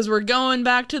music because we're going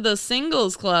back to the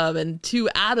singles club and two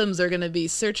Adams are going to be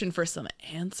searching for some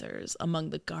answers among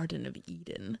the Garden of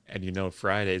Eden. And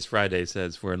Friday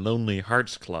says, for a Lonely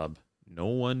Hearts Club, no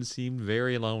one seemed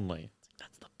very lonely.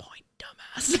 That's the point,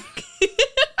 dumbass.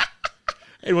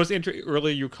 It was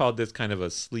earlier you called this kind of a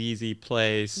sleazy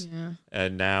place,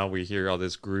 and now we hear all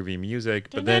this groovy music,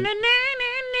 but then...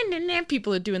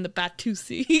 People are doing the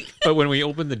Batusi. But when we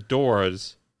open the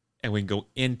doors and we go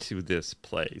into this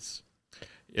place,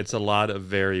 it's a lot of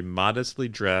very modestly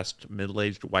dressed,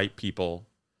 middle-aged white people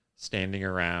standing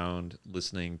around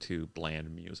listening to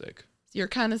bland music. It's your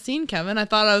kind of scene, Kevin. I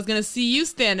thought I was going to see you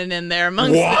standing in there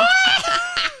amongst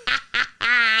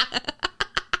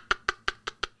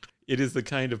It is the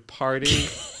kind of party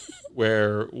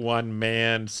where one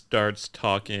man starts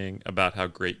talking about how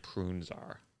great prunes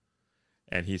are.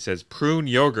 And he says, prune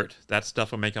yogurt, that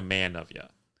stuff will make a man of you.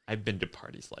 I've been to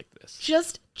parties like this.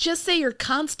 Just say you're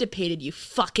constipated, you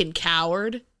fucking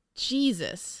coward.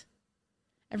 Jesus.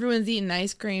 Everyone's eating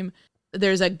ice cream.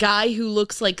 There's a guy who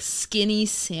looks like skinny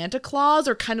Santa Claus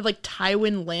or kind of like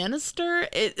Tywin Lannister.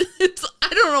 It's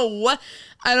I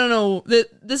don't know.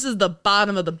 This is the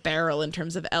bottom of the barrel in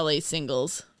terms of LA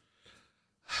singles.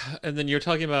 And then you're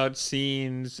talking about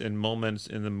scenes and moments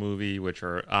in the movie which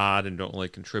are odd and don't really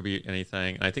contribute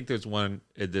anything. And I think there's one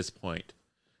at this point.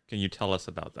 Can you tell us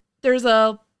about that? There's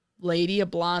a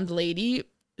blonde lady,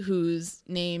 who's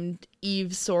named Eve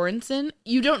Sorensen.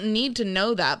 You don't need to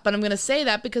know that, but I'm going to say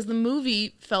that because the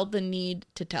movie felt the need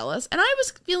to tell us. And I was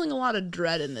feeling a lot of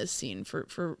dread in this scene for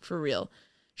real.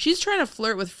 She's trying to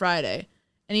flirt with Friday,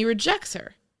 and he rejects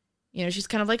her. You know, she's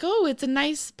kind of like, oh, it's a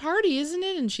nice party, isn't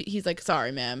it? And he's like,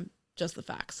 sorry, ma'am, just the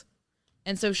facts.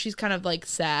 And so she's kind of like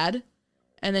sad.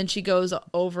 And then she goes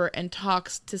over and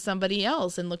talks to somebody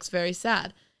else and looks very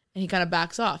sad. And he kind of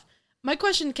backs off. My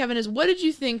question, Kevin, is what did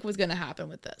you think was going to happen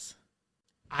with this?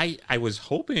 I was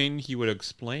hoping he would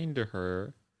explain to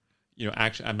her, you know,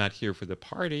 actually, I'm not here for the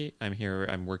party.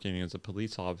 I'm working as a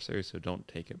police officer, so don't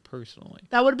take it personally.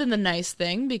 That would have been the nice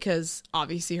thing because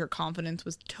obviously her confidence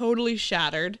was totally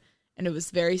shattered and it was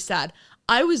very sad.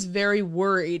 I was very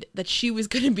worried that she was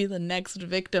going to be the next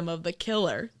victim of the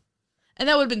killer. And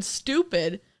that would have been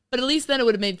stupid, but at least then it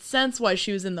would have made sense why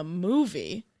she was in the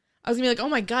movie. I was going to be like, oh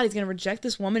my God, he's going to reject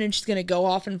this woman and she's going to go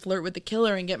off and flirt with the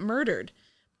killer and get murdered.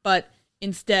 But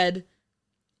instead,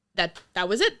 that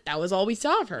was it. That was all we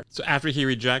saw of her. So after he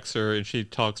rejects her and she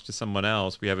talks to someone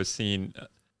else, we have a scene.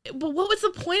 But what was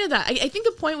the point of that? I think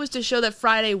the point was to show that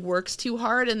Friday works too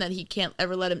hard and that he can't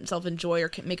ever let himself enjoy or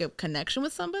make a connection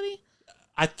with somebody.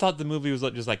 I thought the movie was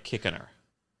just like kicking her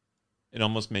and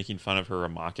almost making fun of her or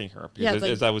mocking her. Because Yeah,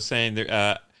 as I was saying,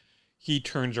 he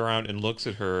turns around and looks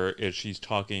at her as she's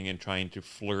talking and trying to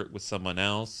flirt with someone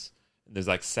else. And there's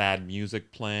like sad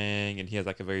music playing and he has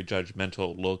like a very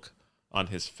judgmental look on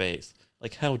his face.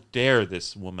 Like, how dare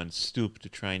this woman stoop to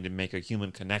trying to make a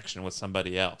human connection with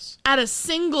somebody else? At a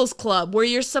singles club where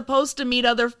you're supposed to meet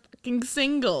other fucking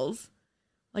singles.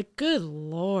 Like, good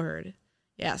Lord.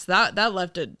 Yes, that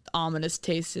left an ominous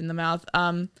taste in the mouth.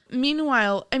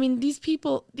 Meanwhile, I mean, these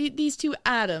people, these two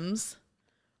Adams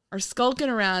are skulking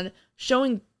around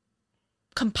showing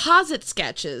composite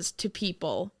sketches to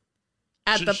people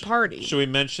at the party. Should we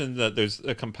mention that there's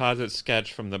a composite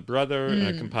sketch from the brother and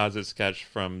a composite sketch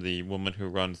from the woman who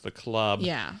runs the club?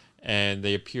 Yeah. And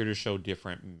they appear to show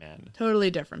different men.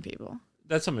 Totally different people.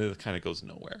 That's something that kind of goes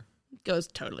nowhere. Goes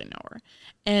totally nowhere.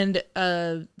 And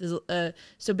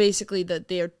so basically that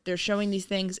they're showing these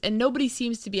things and nobody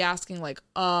seems to be asking like,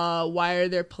 why are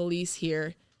there police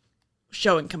here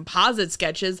showing composite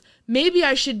sketches? Maybe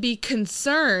I should be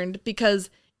concerned because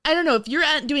I don't know, if you're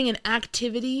doing an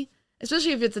activity,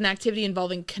 especially if it's an activity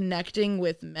involving connecting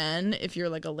with men, if you're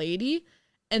like a lady,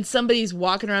 and somebody's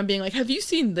walking around being like, have you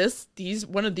seen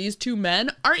one of these two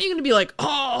men? Aren't you going to be like,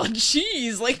 oh,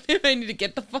 geez, like maybe I need to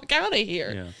get the fuck out of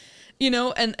here. Yeah. You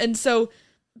know, and so,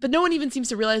 but no one even seems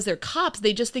to realize they're cops.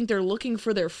 They just think they're looking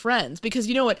for their friends because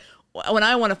you know what? When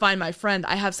I want to find my friend,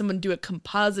 I have someone do a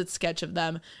composite sketch of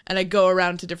them and I go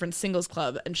around to different singles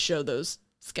club and show those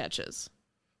sketches.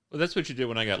 Well, that's what you did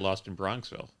when I got lost in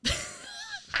Bronxville.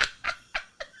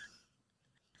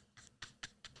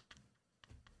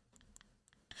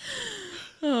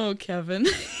 Oh, Kevin.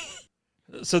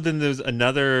 So then there's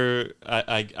another,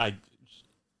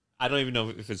 I don't even know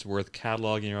if it's worth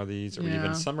cataloging all these or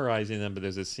even summarizing them, but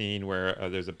there's a scene where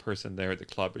there's a person there at the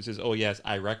club who says, oh, yes,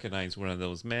 I recognize one of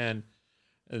those men.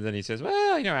 And then he says,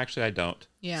 well, you know, actually, I don't.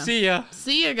 Yeah. See ya.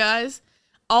 See ya, guys.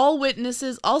 All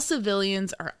witnesses, all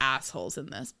civilians are assholes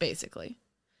in this, basically.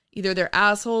 Either they're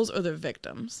assholes or they're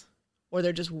victims. Or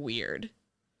they're just weird.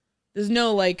 There's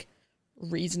no, like,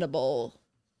 reasonable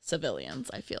civilians,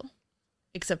 I feel.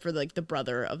 Except for, like, the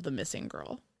brother of the missing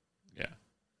girl. Yeah.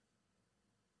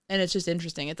 And it's just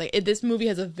interesting. It's like this movie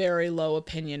has a very low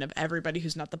opinion of everybody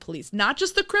who's not the police. Not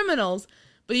just the criminals,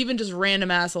 but even just random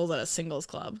assholes at a singles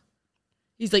club.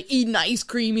 He's like eating ice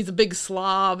cream. He's a big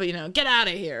slob. You know, get out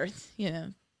of here. You know.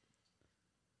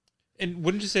 And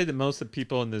wouldn't you say that most of the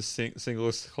people in this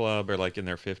singles club are like in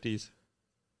their 50s?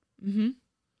 Mm-hmm.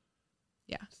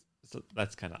 Yeah. So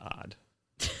that's kind of odd.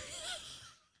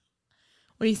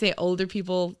 What do you say? Older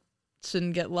people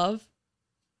shouldn't get love?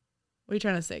 What are you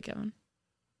trying to say, Kevin?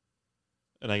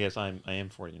 And I guess I am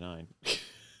 49.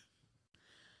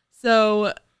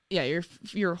 So, yeah,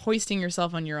 you're hoisting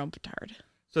yourself on your own petard.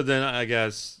 So then I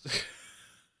guess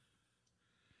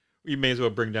we may as well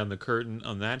bring down the curtain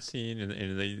on that scene. And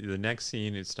in the next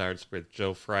scene, it starts with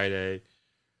Joe Friday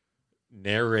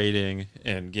narrating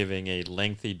and giving a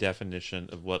lengthy definition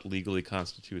of what legally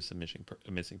constitutes a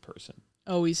missing person.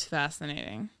 Always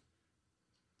fascinating.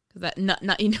 Because that,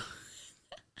 not you know,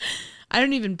 I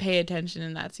don't even pay attention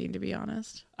in that scene, to be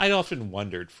honest. I often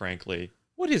wondered, frankly,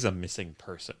 what is a missing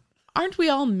person? Aren't we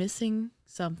all missing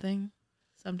something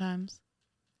sometimes?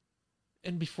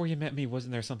 And before you met me,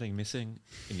 wasn't there something missing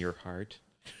in your heart?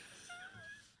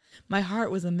 My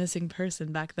heart was a missing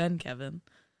person back then, Kevin.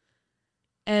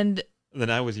 And then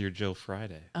I was your Joe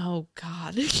Friday. Oh,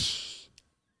 God.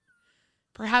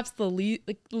 Perhaps the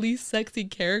least sexy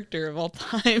character of all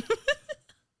time.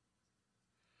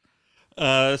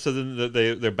 So then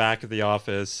they're back at the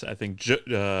office. I think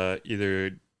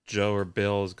either Joe or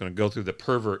Bill is going to go through the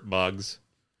pervert mugs.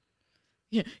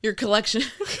 Yeah, your collection.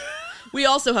 We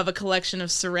also have a collection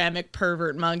of ceramic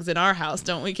pervert mugs in our house,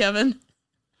 don't we, Kevin?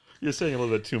 You're saying a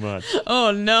little bit too much.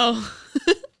 Oh, no.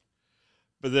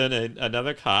 But then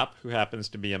another cop, who happens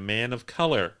to be a man of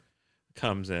color,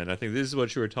 comes in. I think this is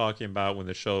what you were talking about when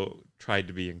the show tried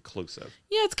to be inclusive.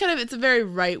 Yeah, it's a very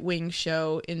right-wing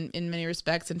show in many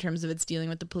respects in terms of its dealing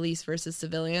with the police versus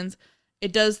civilians.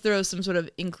 It does throw some sort of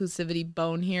inclusivity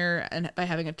bone here, and by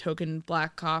having a token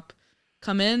black cop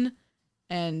come in.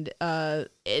 And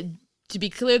to be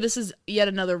clear, this is yet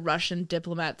another Russian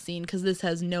diplomat scene, because this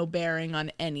has no bearing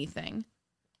on anything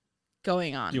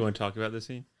going on. Do you want to talk about this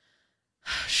scene?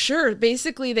 Sure.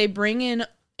 Basically, they bring in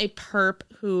a perp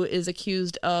who is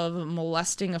accused of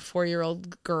molesting a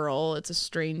 4-year-old girl. It's a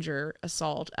stranger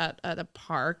assault at a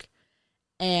park.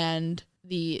 And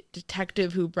the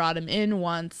detective who brought him in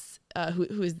once,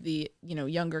 who is the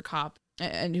younger cop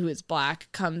and who is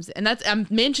black, comes. And I'm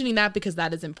mentioning that because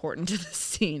that is important to this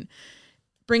scene.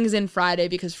 Brings in Friday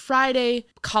because Friday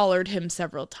collared him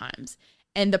several times.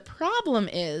 And the problem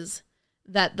is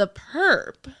that the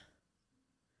perp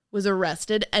was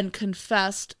arrested and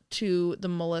confessed to the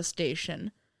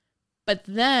molestation, but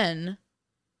then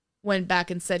went back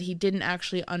and said he didn't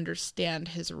actually understand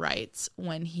his rights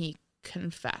when he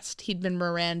confessed. He'd been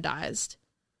Mirandized,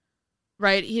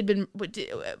 right?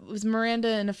 Was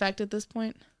Miranda in effect at this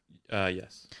point?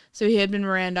 Yes. So he had been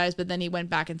Mirandized, but then he went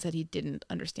back and said he didn't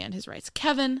understand his rights.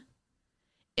 Kevin,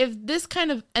 if this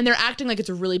and they're acting like it's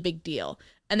a really big deal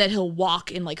and that he'll walk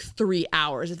in like 3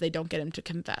 hours if they don't get him to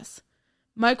confess.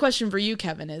 My question for you,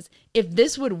 Kevin, is if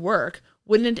this would work,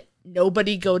 wouldn't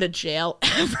nobody go to jail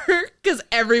ever? Because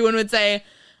everyone would say,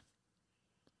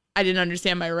 I didn't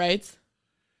understand my rights.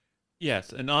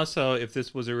 Yes. And also, if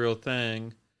this was a real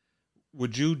thing,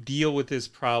 would you deal with this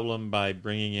problem by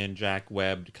bringing in Jack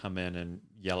Webb to come in and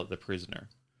yell at the prisoner?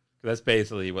 That's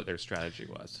basically what their strategy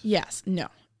was. Yes. No.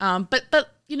 But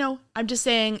I'm just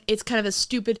saying it's kind of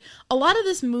a lot of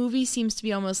this movie seems to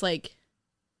be almost like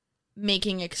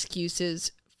making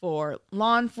excuses for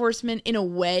law enforcement in a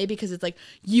way, because it's like,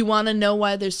 you want to know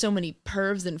why there's so many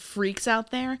pervs and freaks out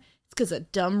there? It's because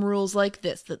of dumb rules like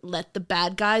this that let the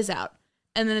bad guys out.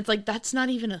 And then it's like, that's not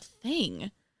even a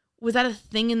thing. Was that a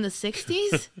thing in the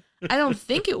 60s? I don't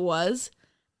think it was.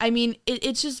 I mean,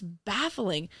 it's just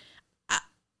baffling.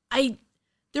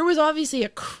 There was obviously a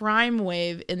crime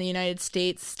wave in the United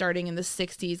States starting in the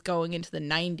 60s going into the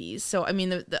 90s. So, I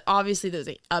mean, obviously there's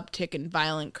an uptick in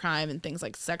violent crime and things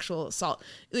like sexual assault.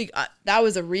 That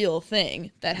was a real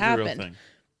thing that happened. Real thing.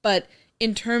 But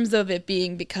in terms of it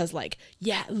being because,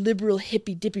 liberal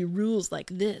hippy-dippy rules like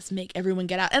this make everyone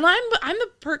get out. And I'm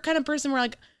the kind of person where,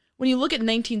 when you look at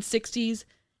 1960s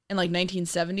and,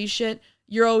 1970s shit,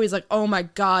 you're always like, oh, my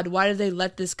God, why did they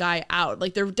let this guy out?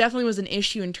 There definitely was an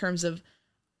issue in terms of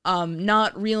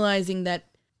not realizing that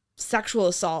sexual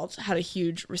assault had a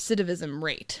huge recidivism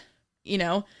rate,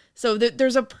 So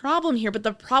there's a problem here, but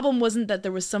the problem wasn't that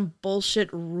there was some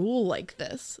bullshit rule like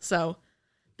this. So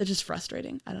that's just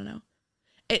frustrating. I don't know.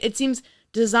 It seems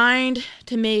designed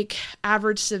to make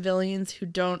average civilians who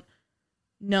don't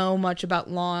know much about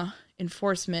law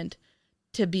enforcement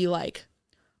to be like,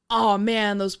 oh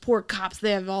man, those poor cops,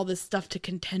 they have all this stuff to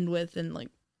contend with. And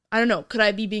I don't know. Could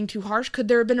I be being too harsh? Could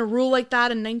there have been a rule like that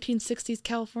in 1960s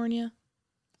California?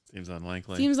 Seems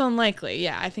unlikely. Seems unlikely.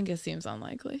 Yeah, I think it seems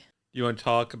unlikely. You want to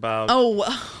talk about... Oh,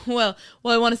 well,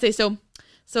 I want to say, so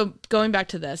going back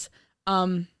to this,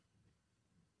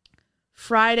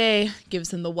 Friday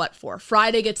gives him the what for.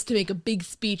 Friday gets to make a big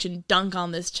speech and dunk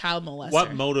on this child molester.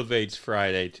 What motivates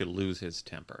Friday to lose his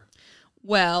temper?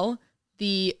 Well,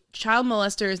 the child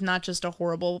molester is not just a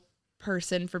horrible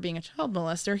person for being a child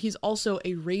molester, he's also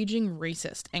a raging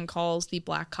racist and calls the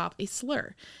black cop a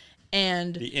slur.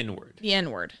 And The N-word. The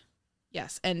N-word.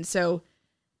 Yes. And so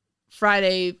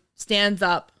Friday stands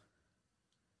up,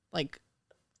 like,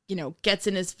 you know, gets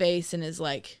in his face and is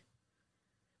like,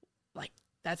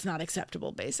 that's not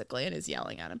acceptable, basically, and is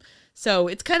yelling at him. So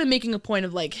it's kind of making a point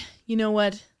of like, you know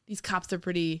what? These cops are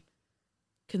pretty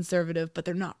conservative, but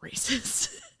they're not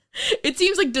racist. It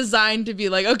seems like designed to be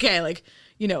like, okay, like,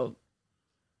 you know,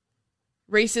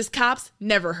 racist cops,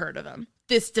 never heard of them.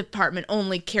 This department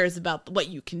only cares about what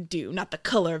you can do, not the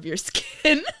color of your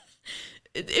skin.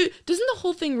 Doesn't the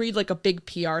whole thing read like a big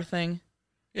PR thing?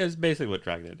 Yeah, it's basically what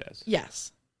Dragnet does.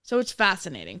 Yes. So it's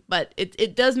fascinating, but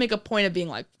it does make a point of being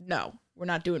like, no, we're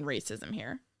not doing racism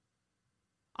here.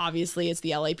 Obviously, it's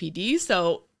the LAPD,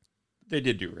 so They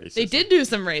did do racism. they did do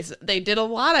some racism. They did a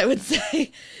lot, I would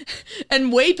say,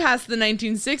 and way past the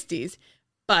 1960s.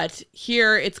 But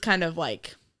here it's kind of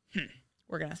like,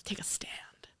 we're going to take a stand.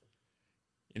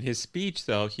 In his speech,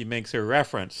 though, he makes a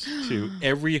reference to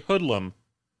every hoodlum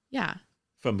Yeah.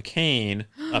 from Kane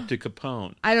up to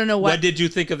Capone. I don't know What did you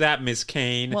think of that, Miss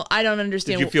Kane? Well, I don't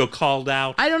understand. Did you feel called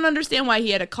out? I don't understand why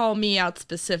he had to call me out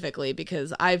specifically,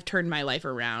 because I've turned my life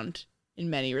around in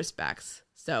many respects.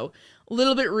 So a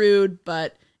little bit rude,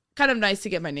 but kind of nice to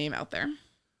get my name out there.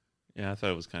 Yeah, I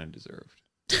thought it was kind of deserved.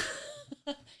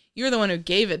 You're the one who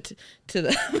gave it to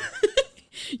them.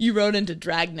 You wrote into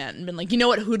Dragnet and been like, you know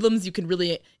what hoodlums you can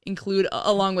really include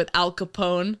along with Al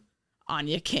Capone?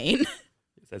 Anya Kane.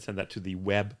 I sent that to the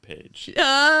web page.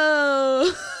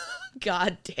 Oh,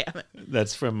 God damn it.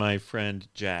 That's from my friend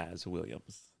Jazz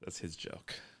Williams. That's his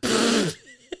joke.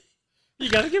 You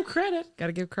gotta give credit.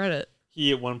 Gotta give credit.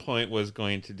 He at one point was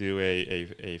going to do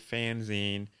a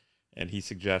fanzine, and he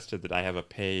suggested that I have a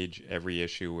page every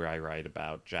issue where I write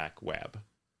about Jack Webb,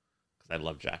 because I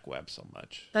love Jack Webb so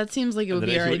much. That seems like it would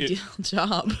And be then our it- ideal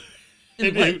job.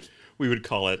 We would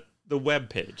call it the web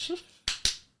page.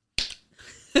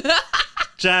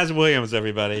 Jazz Williams,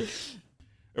 everybody.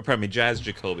 Or pardon me, Jazz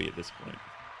Jacoby at this point.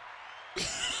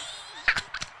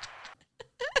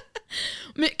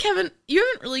 Kevin, you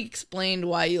haven't really explained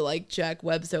why you like Jack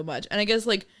Webb so much. And I guess,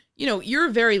 like, you know, you're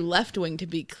very left-wing, to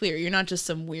be clear. You're not just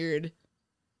some weird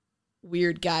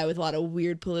guy with a lot of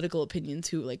weird political opinions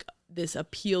who, like, this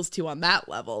appeals to on that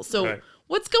level. So Right.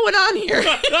 What's going on here?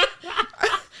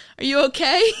 Are you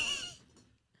okay?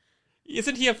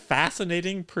 Isn't he a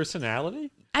fascinating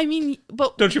personality? I mean,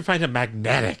 but Don't you find him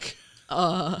magnetic?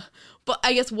 but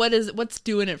I guess what's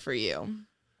doing it for you?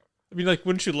 I mean, like,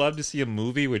 wouldn't you love to see a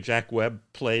movie where Jack Webb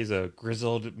plays a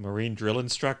grizzled Marine drill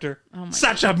instructor? Oh my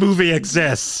Such a movie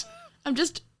exists! I'm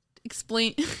just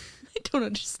I don't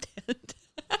understand.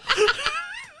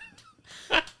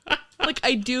 Like,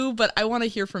 I do, but I want to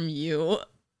hear from you.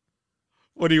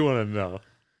 What do you want to know?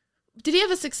 Did he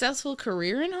have a successful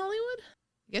career in Hollywood?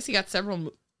 I guess he got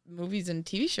several movies and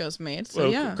TV shows made. So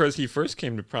Well, yeah. of course, he first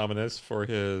came to prominence for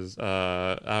his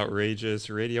outrageous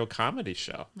radio comedy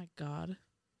show. My God.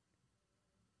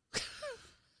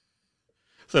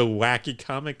 So wacky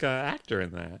comic actor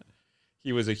in that.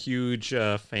 He was a huge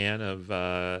fan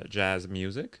of jazz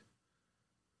music.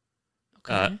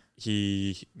 Okay.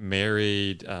 He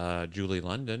married Julie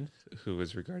London, who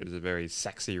was regarded as a very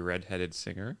sexy redheaded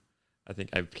singer. I think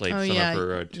I've played some of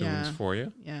her tunes for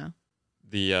you. Yeah.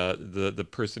 The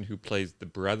person who plays the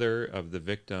brother of the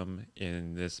victim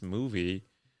in this movie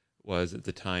was at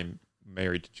the time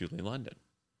married to Julie London.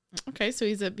 Okay, so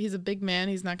he's a big man.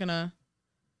 He's not gonna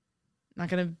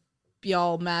be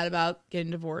all mad about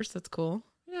getting divorced. That's cool.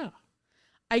 Yeah.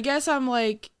 I guess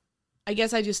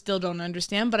I just still don't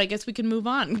understand, but I guess we can move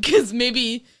on, because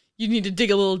maybe you need to dig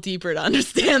a little deeper to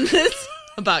understand this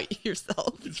about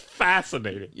yourself. It's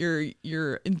fascinating.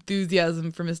 Your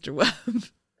enthusiasm for Mr. Webb.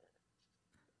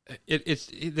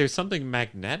 There's something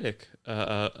magnetic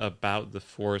about the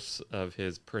force of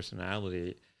his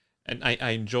personality. And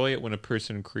I enjoy it when a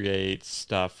person creates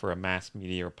stuff for a mass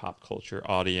media or pop culture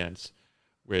audience,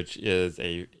 which is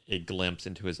a glimpse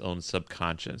into his own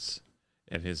subconscious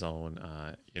and his own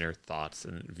inner thoughts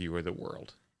and view of the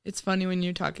world. It's funny when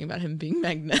you're talking about him being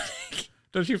magnetic.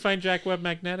 Don't you find Jack Webb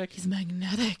magnetic? He's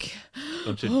magnetic.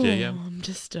 Don't you dig him? I'm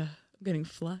just I'm getting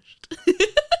flushed.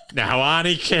 Now,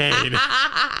 Ani Kane.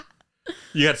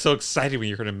 You got so excited when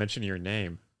you heard him mention your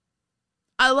name.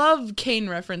 I love Kane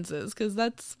references, because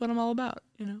that's what I'm all about,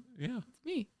 you know? Yeah. It's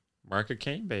me. Mark of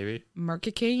Kane, baby. Mark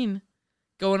Kane.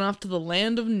 Going off to the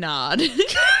land of Nod.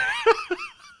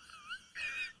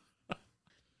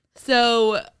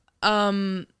 So,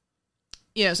 so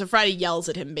Friday yells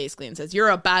at him basically and says, "You're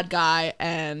a bad guy,"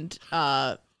 and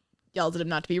yells at him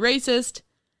not to be racist.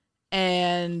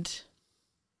 And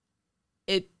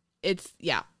it's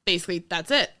basically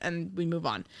that's it, and we move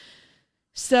on.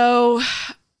 So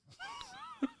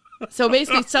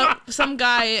basically, some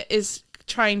guy is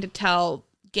trying to tell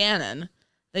Gannon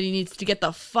that he needs to get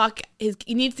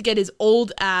his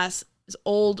old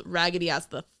raggedy ass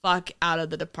the fuck out of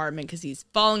the department because he's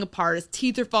falling apart. His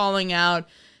teeth are falling out.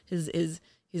 His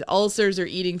ulcers are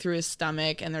eating through his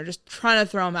stomach, and they're just trying to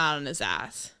throw him out on his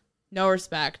ass. No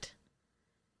respect.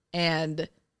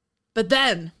 But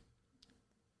then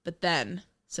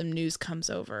some news comes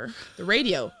over the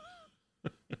radio.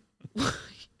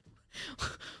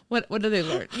 What do they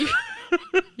learn?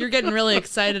 You're getting really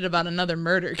excited about another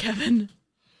murder, Kevin.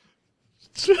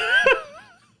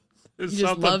 You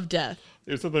just love death.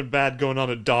 There's something bad going on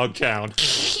at Dogtown.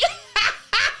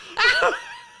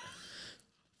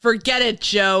 Forget it,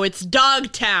 Joe. It's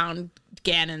Dogtown,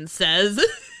 Gannon says.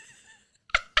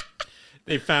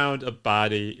 They found a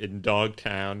body in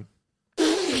Dogtown. Why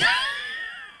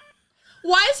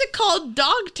is it called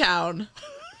Dogtown?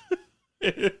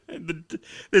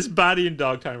 This body in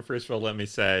Dogtown, first of all, let me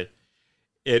say,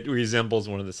 it resembles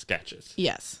one of the sketches.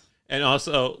 Yes. And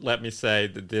also, let me say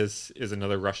that this is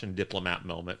another Russian diplomat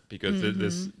moment because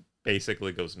this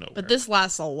basically goes nowhere. But this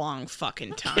lasts a long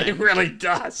fucking time. It really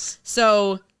does.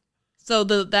 So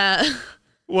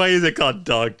Why is it called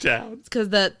Dogtown? It's because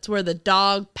that's where the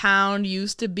dog pound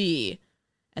used to be.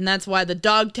 And that's why the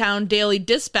Dogtown Daily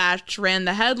Dispatch ran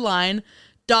the headline,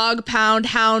 Dog Pound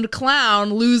Hound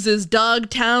Clown Loses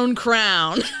Dogtown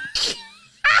Crown.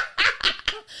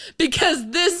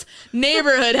 Because this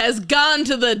neighborhood has gone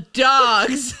to the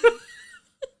dogs.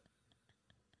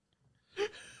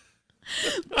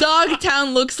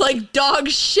 Dogtown looks like dog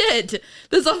shit.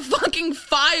 There's a fucking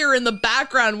fire in the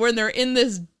background when they're in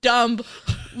this dump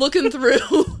looking through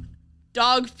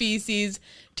dog feces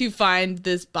to find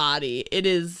this body. It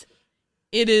is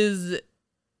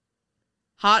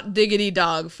hot diggity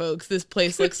dog, folks. This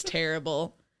place looks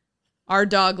terrible. Our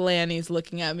dog Lanny's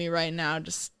looking at me right now,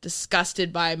 just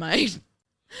disgusted by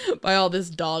all this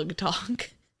dog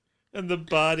talk. And the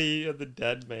body of the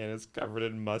dead man is covered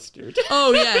in mustard.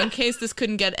 Oh yeah, in case this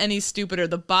couldn't get any stupider,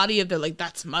 the body of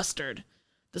that's mustard.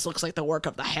 This looks like the work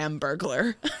of the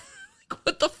Hamburglar.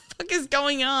 What the fuck is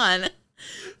going on?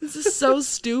 This is so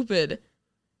stupid.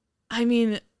 I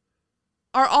mean,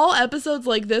 are all episodes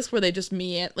like this where they just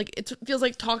meander? Like, it feels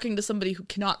like talking to somebody who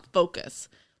cannot focus.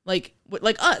 Like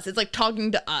us. It's like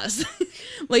talking to us.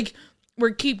 Like,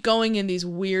 we keep going in these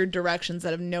weird directions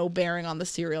that have no bearing on the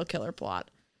serial killer plot.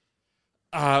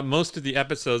 Most of the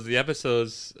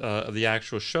episodes of the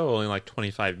actual show are only like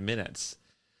 25 minutes.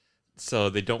 So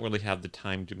they don't really have the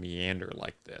time to meander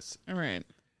like this. All right.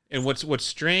 And what's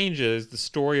strange is the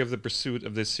story of the pursuit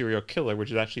of this serial killer, which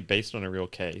is actually based on a real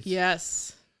case.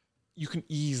 Yes. You can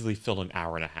easily fill an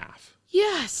hour and a half.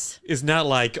 Yes. It's not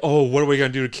like, oh, what are we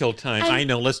going to do to kill time? I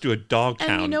know, let's do a Dogtown.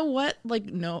 And you know what?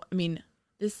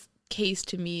 This case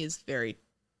to me is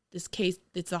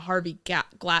it's a Harvey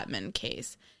Glatman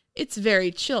case. It's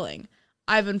very chilling.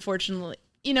 I've unfortunately,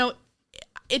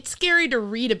 it's scary to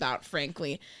read about,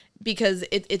 frankly, because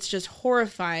it's just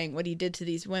horrifying what he did to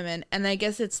these women. And I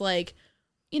guess it's like,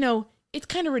 it's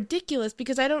kind of ridiculous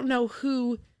because I don't know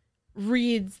who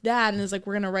reads that and is like,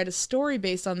 we're going to write a story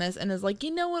based on this, and is like, you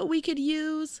know what we could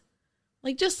use?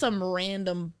 Like, just some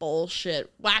random bullshit,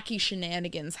 wacky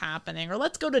shenanigans happening, or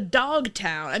let's go to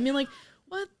Dogtown. I mean, like,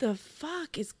 what the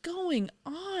fuck is going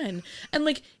on? And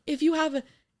like, if you have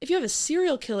a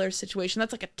serial killer situation,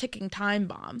 that's like a ticking time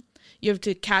bomb. You have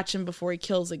to catch him before he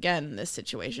kills again in this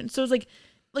situation. So it's like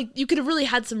you could have really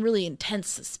had some really intense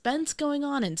suspense going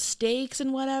on and stakes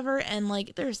and whatever, and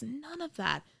like, there's none of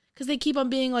that. Because they keep on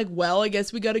being like, well, I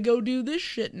guess we got to go do this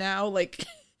shit now. Like,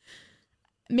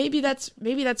 maybe that's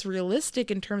realistic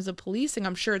in terms of policing.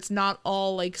 I'm sure it's not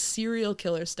all like serial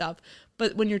killer stuff.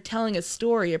 But when you're telling a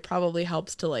story, it probably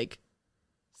helps to like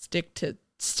stick to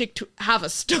have a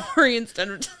story instead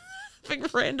of having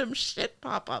random shit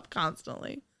pop up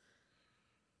constantly.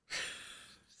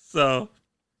 So,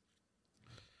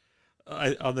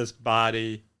 on this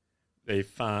body, they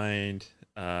find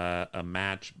a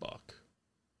matchbook.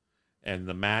 And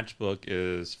the matchbook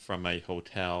is from a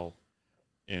hotel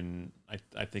in,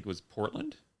 I think it was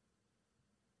Portland.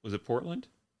 Was it Portland?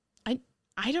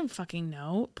 I don't fucking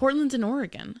know. Portland's in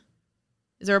Oregon.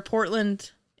 Is there a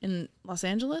Portland in Los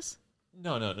Angeles?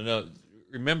 No.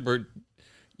 Remember,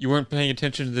 you weren't paying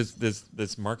attention to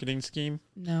this marketing scheme?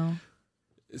 No.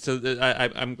 So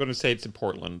I'm going to say it's in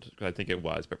Portland, because I think it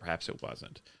was, but perhaps it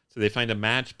wasn't. So they find a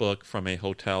matchbook from a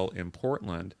hotel in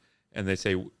Portland, and they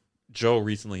say, Joe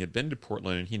recently had been to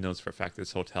Portland, and he knows for a fact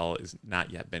this hotel has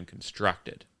not yet been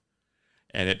constructed.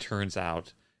 And it turns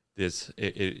out it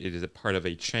is a part of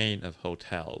a chain of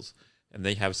hotels, and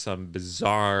they have some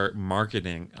bizarre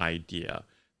marketing idea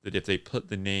that if they put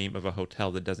the name of a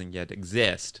hotel that doesn't yet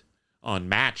exist on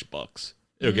matchbooks,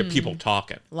 it'll get people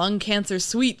talking. Lung Cancer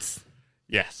Suites.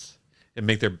 Yes. And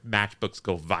make their matchbooks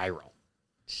go viral.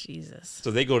 Jesus.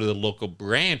 So they go to the local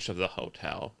branch of the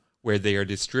hotel where they are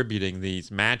distributing these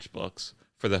matchbooks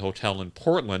for the hotel in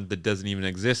Portland that doesn't even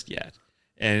exist yet.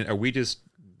 And are we just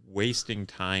wasting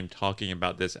time talking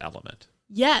about this element?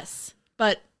 Yes,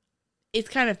 but it's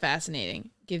kind of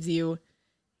fascinating. It gives you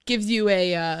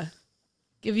a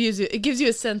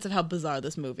sense of how bizarre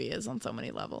this movie is on so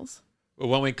many levels. Well,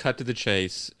 when we cut to the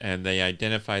chase and they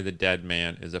identify the dead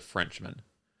man as a Frenchman,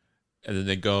 and then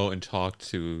they go and talk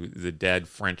to the dead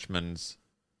Frenchman's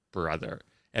brother.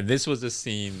 And this was a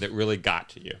scene that really got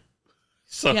to you.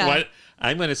 So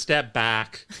I'm going to step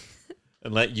back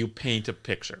and let you paint a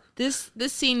picture. This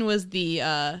scene was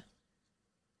this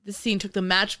scene took the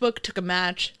matchbook, took a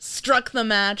match, struck the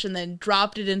match, and then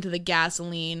dropped it into the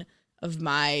gasoline of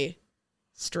my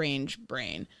strange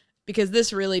brain. Because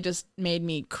this really just made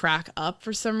me crack up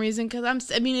for some reason.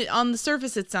 Because on the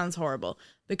surface, it sounds horrible.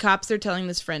 The cops are telling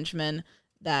this Frenchman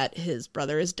that his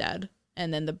brother is dead,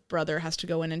 and then the brother has to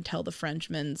go in and tell the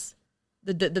Frenchman's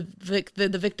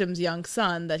the victim's young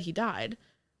son that he died,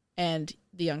 and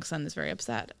the young son is very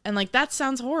upset. And like that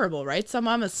sounds horrible, right? So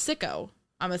I'm a sicko.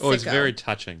 Oh, it's very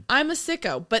touching. I'm a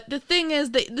sicko. But the thing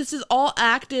is that this is all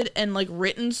acted and like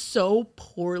written so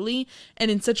poorly and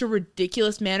in such a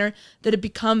ridiculous manner that it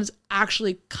becomes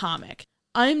actually comic.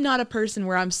 I'm not a person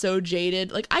where I'm so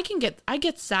jaded. Like I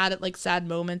get sad at like sad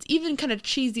moments, even kind of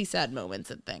cheesy sad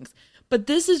moments and things. But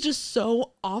this is just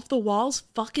so off the walls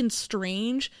fucking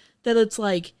strange that it's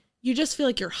like you just feel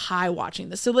like you're high watching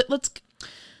this. So let's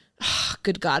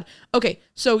good God. Okay,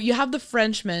 so you have the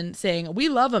Frenchman saying, "We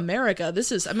love America."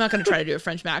 I'm not going to try to do a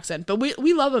French accent, but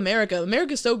we love America.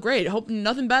 America's so great. Hope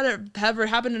nothing bad ever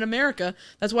happened in America.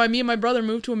 That's why me and my brother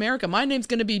moved to America. My name's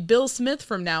going to be Bill Smith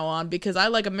from now on because I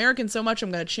like Americans so much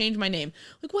I'm going to change my name.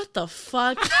 Like, what the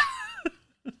fuck?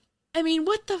 I mean,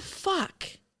 what the fuck?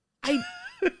 I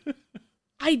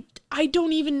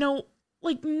don't even know.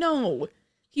 Like, no.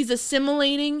 He's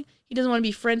assimilating. He doesn't want to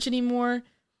be French anymore.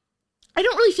 I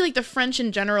don't really feel like the French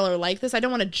in general are like this. I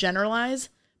don't want to generalize,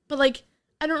 but like,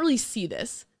 I don't really see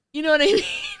this. You know what I mean?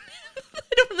 I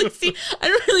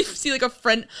don't really see like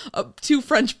two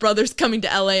French brothers coming to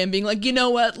LA and being like, you know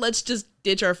what? Let's just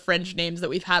ditch our French names that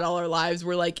we've had all our lives.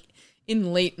 We're like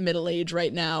in late middle age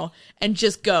right now and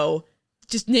just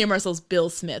name ourselves Bill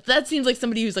Smith. That seems like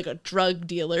somebody who's like a drug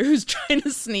dealer who's trying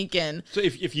to sneak in. So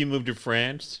if you moved to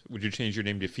France, would you change your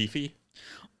name to Fifi?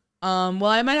 Well,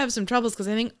 I might have some troubles because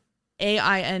I think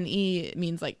AINE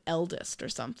means like eldest or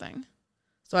something.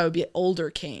 So I would be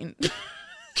older Kane.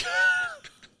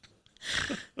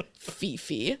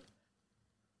 Fifi.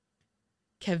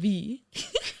 Kevi.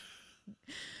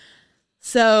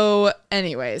 So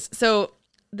anyways,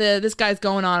 this guy's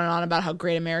going on and on about how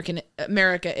great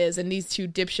America is, and these two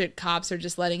dipshit cops are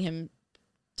just letting him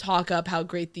talk up how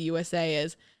great the USA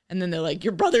is. And then they're like,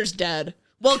 "Your brother's dead.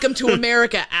 Welcome to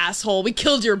America, asshole. We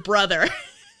killed your brother."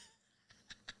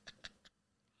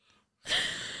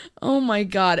 Oh my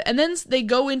God. And then they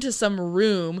go into some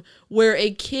room where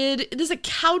there's a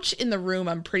couch in the room,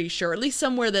 I'm pretty sure, at least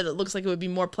somewhere that it looks like it would be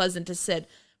more pleasant to sit.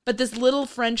 But this little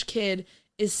French kid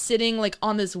is sitting like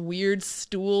on this weird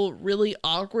stool really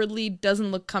awkwardly,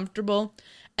 doesn't look comfortable.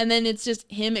 And then it's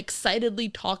just him excitedly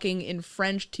talking in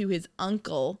French to his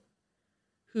uncle,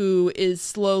 who is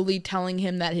slowly telling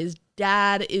him that his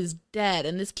dad is dead.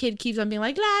 And this kid keeps on being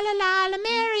like, la la la,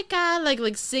 America,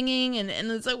 like singing. And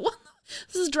it's like, what?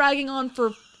 This is dragging on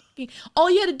for... All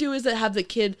you had to do is have the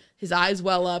kid, his eyes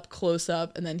well up, close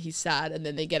up, and then he's sad, and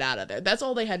then they get out of there. That's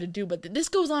all they had to do. But this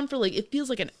goes on for like, it feels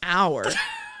like an hour.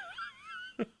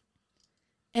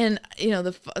 And,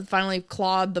 finally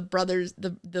Claude, the brothers,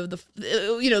 the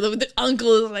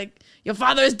uncle is like, "Your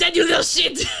father is dead, you little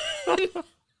shit." Or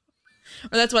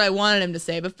that's what I wanted him to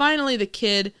say. But finally the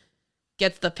kid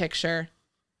gets the picture.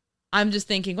 I'm just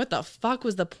thinking, what the fuck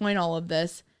was the point of all of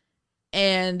this?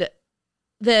 And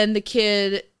then the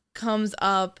kid comes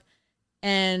up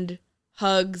and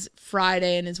hugs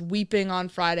Friday and is weeping on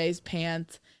Friday's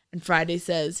pants. And Friday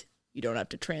says, "You don't have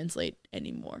to translate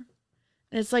anymore."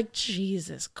 And it's like,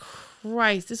 Jesus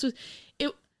Christ. This was,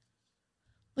 it,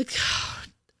 like,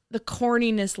 the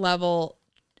corniness level.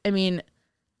 I mean,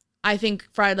 I think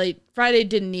Friday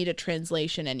didn't need a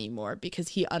translation anymore because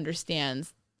he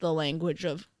understands the language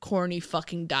of corny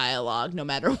fucking dialogue no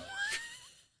matter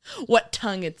what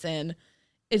tongue it's in.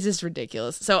 It's just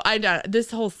ridiculous. So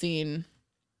this whole scene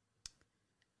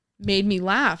made me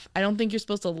laugh. I don't think you're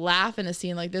supposed to laugh in a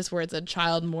scene like this where it's a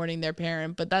child mourning their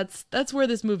parent, but that's where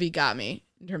this movie got me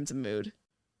in terms of mood.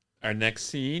 Our next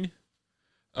scene,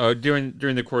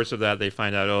 during the course of that, they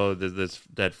find out,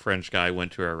 that French guy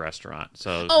went to a restaurant.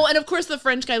 So and of course the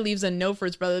French guy leaves a note for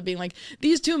his brother being like,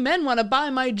 these two men want to buy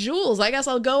my jewels. I guess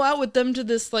I'll go out with them to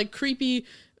this like creepy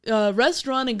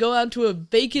restaurant and go out to a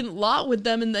vacant lot with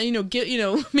them and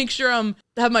then, make sure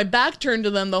have my back turned to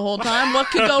them the whole time. What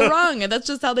could go wrong? And that's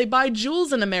just how they buy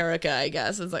jewels in America, I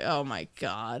guess. It's like, oh my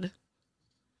God.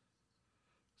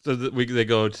 So they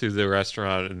go to the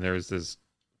restaurant and there's this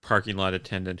parking lot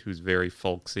attendant who's very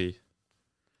folksy.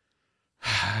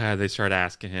 They start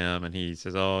asking him and he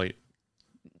says,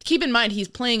 keep in mind, he's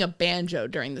playing a banjo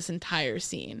during this entire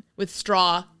scene with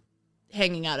straw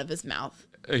hanging out of his mouth.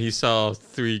 He saw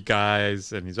 3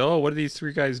 guys, and he's, what do these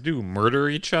 3 guys do? Murder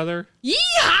each other?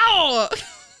 Yeehaw!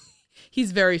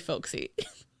 He's very folksy.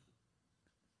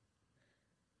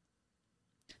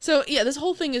 So, yeah, this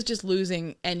whole thing is just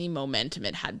losing any momentum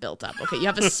it had built up. Okay, you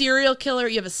have a serial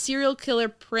killer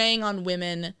preying on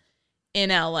women in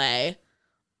LA.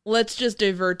 Let's just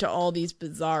divert to all these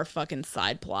bizarre fucking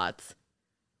side plots.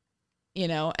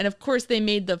 And of course they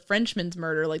made the Frenchman's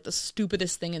murder like the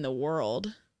stupidest thing in the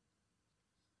world.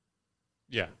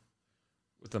 Yeah.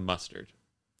 With the mustard.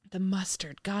 The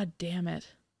mustard. God damn it.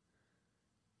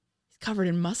 He's covered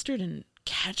in mustard and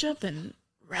ketchup and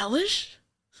relish.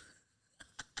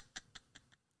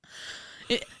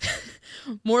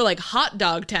 More like hot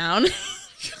dog town.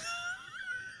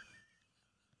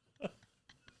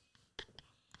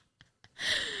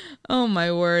 Oh my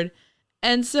word.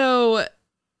 And so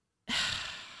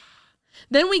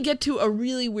then we get to a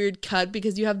really weird cut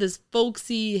because you have this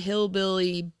folksy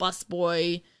hillbilly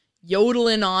busboy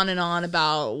yodeling on and on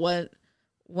about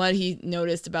what he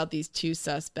noticed about these 2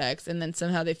 suspects, and then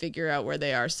somehow they figure out where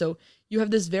they are. So you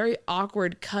have this very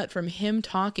awkward cut from him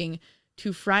talking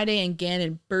to Friday and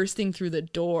Gannon bursting through the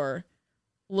door,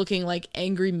 looking like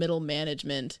angry middle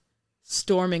management,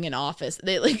 storming an office.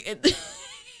 They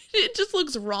it just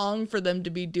looks wrong for them to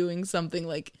be doing something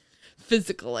like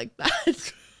physical like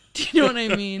that. Do you know what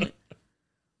I mean?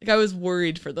 Like, I was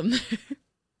worried for them there.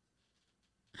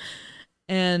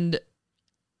 And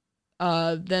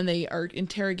then they are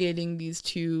interrogating these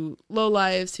 2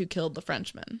 lowlives who killed the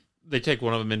Frenchman. They take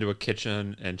one of them into a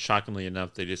kitchen, and shockingly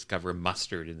enough, they discover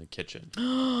mustard in the kitchen.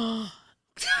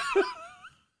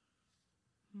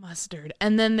 Mustard.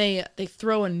 And then they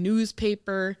throw a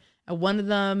newspaper at one of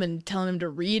them and telling him to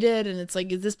read it, and it's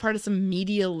like, is this part of some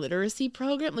media literacy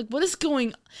program? Like, what is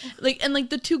going and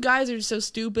the 2 guys are just so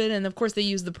stupid, and of course they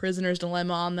use the prisoner's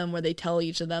dilemma on them where they tell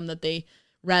each of them that they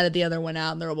ratted the other one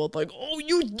out, and they're both like, oh,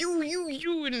 you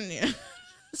and it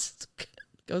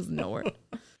goes nowhere.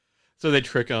 So they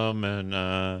trick him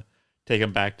and take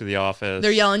him back to the office.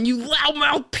 They're yelling, you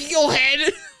loudmouth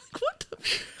peelhead. What the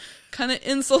kind of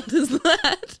insult is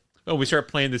that? Oh, we start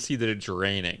playing to see that it's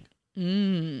raining.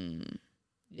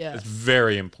 Yes. It's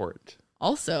very important.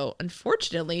 Also,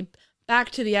 unfortunately,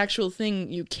 back to the actual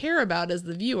thing you care about as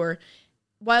the viewer,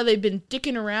 while they've been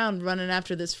dicking around running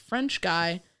after this French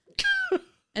guy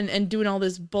and doing all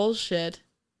this bullshit,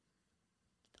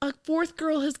 a 4th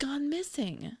girl has gone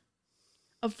missing.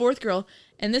 A 4th girl,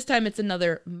 and this time it's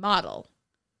another model.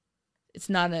 It's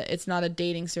not a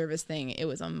dating service thing. It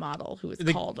was a model who was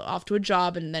called off to a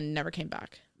job and then never came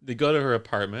back. They go to her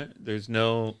apartment. There's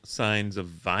no signs of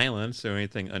violence or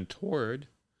anything untoward,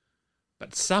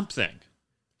 but something.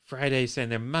 Friday's saying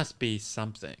there must be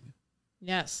something.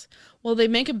 Yes. Well, they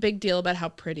make a big deal about how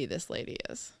pretty this lady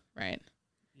is, right?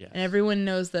 Yes. And everyone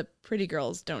knows that pretty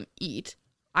girls don't eat.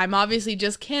 I'm obviously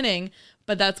just kidding,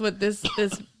 but that's what this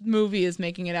movie is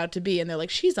making it out to be. And they're like,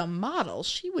 she's a model.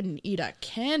 She wouldn't eat a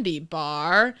candy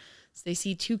bar. So they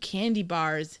see 2 candy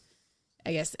bars,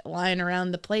 I guess, lying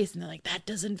around the place. And they're like, that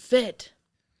doesn't fit.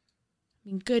 I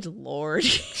mean, good Lord.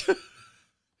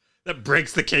 That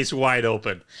breaks the case wide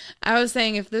open. I was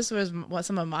saying if this was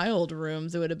some of my old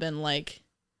rooms, it would have been like,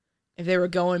 if they were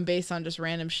going based on just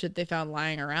random shit they found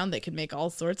lying around, they could make all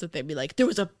sorts of, they'd be like, there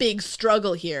was a big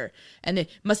struggle here, and it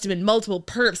must have been multiple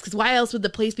perps, because why else would the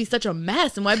place be such a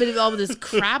mess, and why would it be all this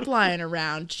crap lying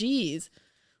around? Jeez.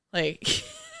 Like,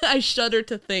 I shudder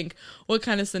to think what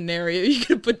kind of scenario you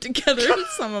could put together in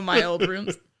some of my old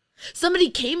rooms. Somebody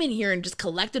came in here and just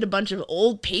collected a bunch of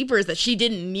old papers that she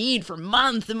didn't need for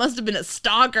months. It must have been a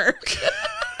stalker.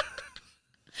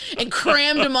 And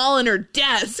crammed them all in her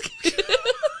desk.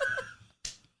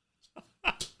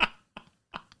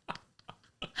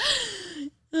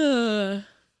 You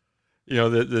know,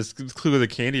 this clue of the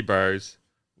candy bars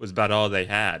was about all they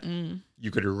had.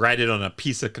 You could write it on a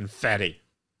piece of confetti.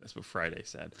 That's what Friday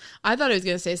said. I thought he was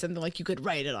going to say something like you could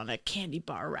write it on a candy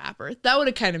bar wrapper. That would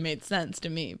have kind of made sense to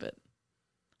me, but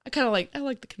I like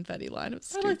the confetti line. It was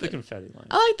stupid. I like the confetti line.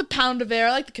 I like the pound of air.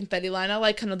 I like the confetti line. I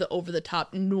like kind of the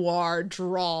over-the-top noir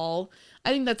drawl.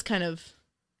 I think that's kind of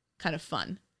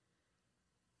fun.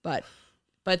 But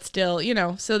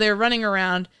still, so they're running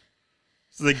around.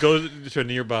 So they go to a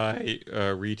nearby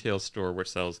retail store which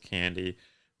sells candy.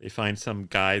 They find some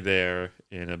guy there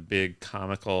in a big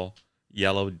comical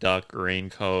yellow duck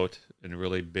raincoat and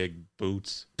really big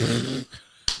boots.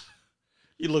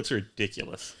 He looks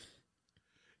ridiculous.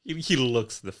 He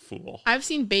looks the fool. I've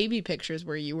seen baby pictures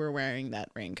where you were wearing that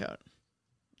raincoat.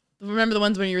 Remember the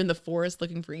ones when you were in the forest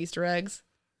looking for Easter eggs?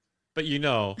 But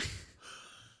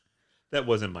that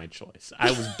wasn't my choice.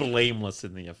 I was blameless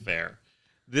in the affair.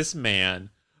 This man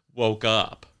woke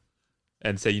up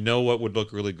and said, you know what would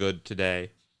look really good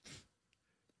today?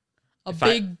 A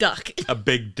big duck. A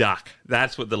big duck.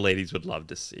 That's what the ladies would love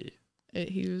to see.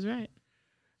 He was right.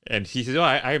 And he said,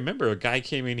 I remember a guy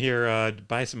came in here to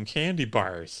buy some candy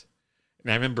bars.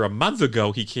 And I remember a month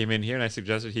ago he came in here and I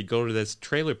suggested he go to this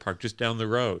trailer park just down the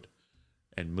road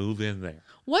and move in there.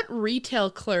 What retail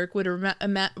clerk would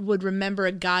remember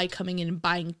a guy coming in and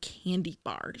buying candy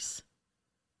bars?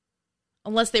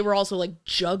 Unless they were also like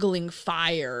juggling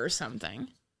fire or something.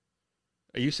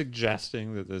 Are you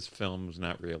suggesting that this film is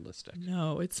not realistic?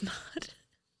 No, it's not.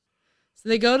 So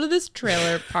they go to this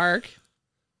trailer park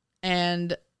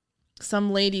and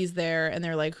some lady's there and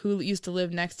they're like, who used to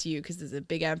live next to you? Because there's a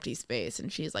big empty space.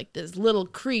 And she's like, this little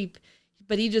creep,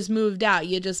 but he just moved out.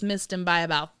 You just missed him by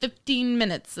about 15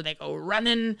 minutes. So they go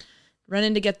running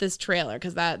to get this trailer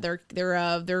because that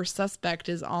their suspect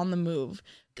is on the move.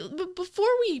 But before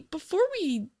we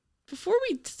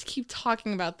just keep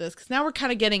talking about this, because now we're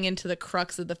kind of getting into the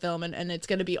crux of the film and it's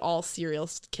going to be all serial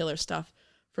killer stuff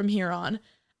from here on.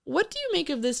 What do you make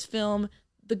of this film?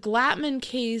 The Glatman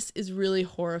case is really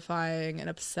horrifying and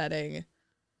upsetting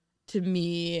to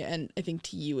me, and I think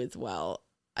to you as well.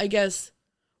 I guess,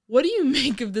 what do you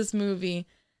make of this movie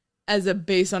as a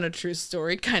based on a true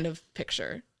story kind of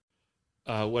picture?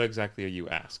 What exactly are you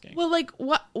asking? Well, like,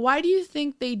 why do you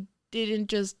think they didn't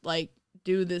just, like,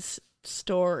 do this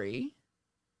story?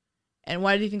 And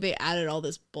why do you think they added all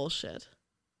this bullshit?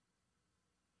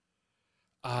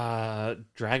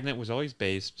 Dragnet was always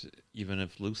based, even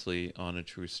if loosely, on a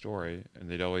true story, and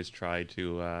they'd always try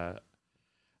to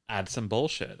add some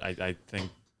bullshit. I think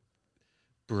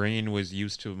Brain was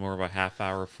used to more of a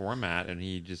half-hour format, and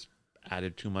he just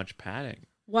added too much padding.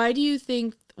 Why do you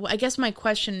think... I guess my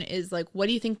question is, like, what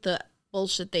do you think the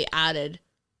bullshit they added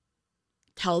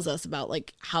tells us about,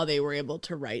 like, how they were able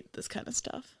to write this kind of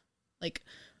stuff? Like,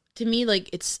 to me, like,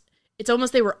 it's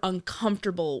almost they were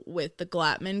uncomfortable with the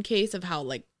Glatman case of how,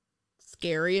 like,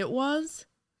 scary it was.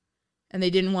 And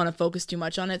they didn't want to focus too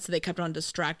much on it, so they kept on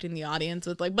distracting the audience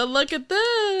with, like, but look at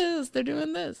this! They're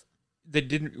doing this. They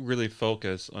didn't really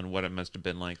focus on what it must have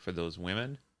been like for those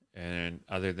women. And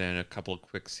other than a couple of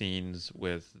quick scenes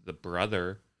with the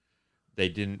brother, they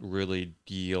didn't really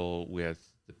deal with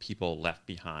the people left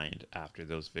behind after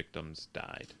those victims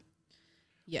died.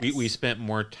 Yes. We spent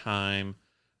more time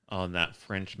on that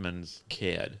Frenchman's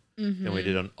kid than we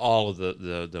did on all of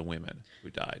the women who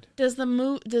died. Does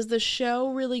the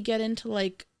show really get into,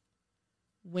 like,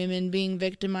 women being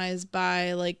victimized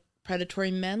by, like,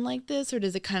 predatory men like this, or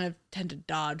does it kind of tend to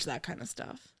dodge that kind of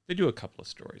stuff? They do a couple of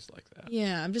stories like that.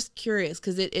 Yeah, I'm just curious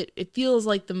because it feels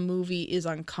like the movie is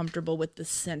uncomfortable with the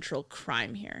central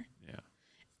crime here. Yeah.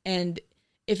 And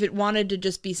if it wanted to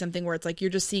just be something where it's like you're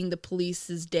just seeing the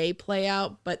police's day play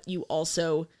out, but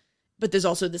there's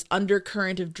also this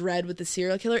undercurrent of dread with the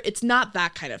serial killer, it's not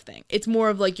that kind of thing. It's more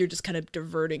of like you're just kind of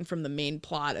diverting from the main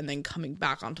plot and then coming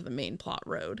back onto the main plot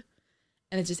road.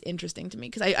 And it's just interesting to me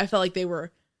because I felt like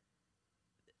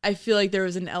I feel like there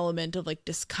was an element of, like,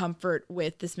 discomfort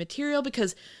with this material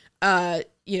because,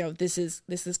 this is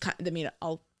kind of, I mean,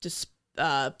 I'll just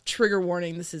trigger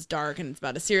warning. This is dark and it's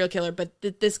about a serial killer, but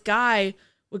this guy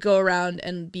would go around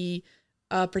and be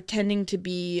pretending to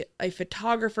be a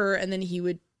photographer, and then he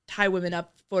would tie women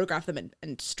up, photograph them,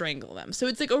 and strangle them. So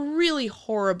it's like a really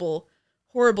horrible,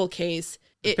 horrible case.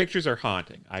 The pictures are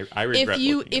haunting. I regret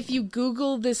if you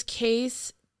Google this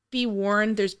case, be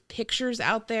warned, there's pictures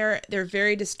out there. They're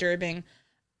very disturbing.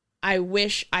 I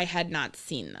wish I had not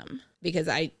seen them because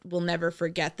I will never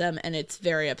forget them, and it's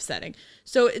very upsetting.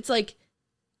 So it's like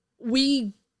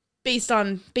we, based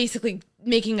on basically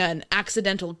making an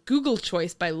accidental Google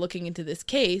choice by looking into this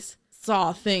case,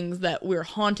 saw things that we're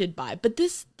haunted by. But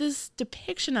this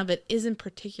depiction of it isn't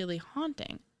particularly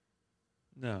haunting.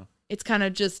 No. It's kind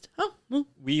of just, oh, well.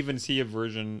 We even see a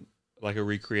version Like a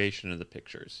recreation of the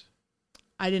pictures.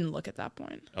 I didn't look at that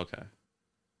point. Okay.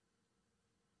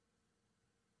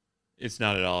 It's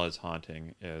not at all as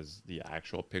haunting as the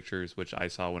actual pictures, which I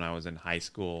saw when I was in high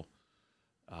school.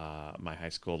 My high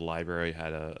school library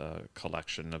had a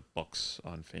collection of books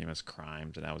on famous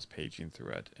crimes, and I was paging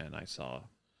through it, and I saw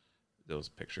those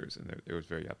pictures, and it was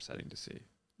very upsetting to see.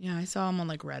 Yeah, I saw them on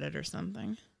like Reddit or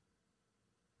something.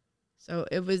 So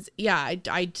it was, yeah,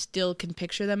 I still can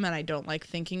picture them, and I don't like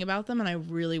thinking about them, and I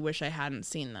really wish I hadn't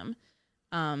seen them,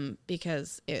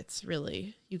 because it's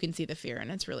really, you can see the fear,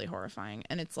 and it's really horrifying,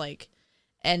 and it's like,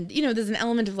 and, you know, there's an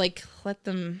element of like, let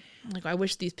them, like, I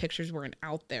wish these pictures weren't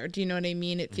out there. Do you know what I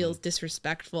mean? It feels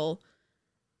disrespectful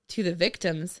to the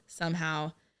victims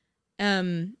somehow.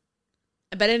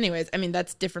 But anyways, I mean,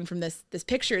 that's different from this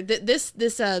picture.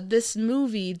 This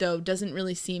movie, though, doesn't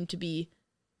really seem to be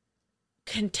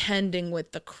contending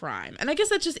with the crime. And I guess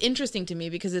that's just interesting to me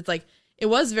because it's like, it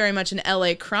was very much an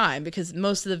LA crime because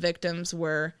most of the victims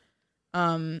were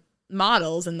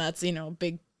models, and that's, you know,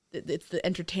 it's the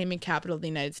entertainment capital of the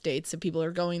United States. So people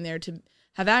are going there to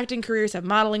have acting careers, have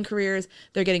modeling careers.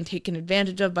 They're getting taken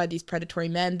advantage of by these predatory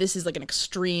men. This is like an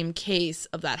extreme case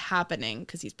of that happening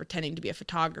because he's pretending to be a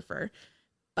photographer.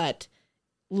 But,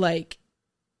 like,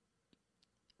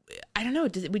 I don't know,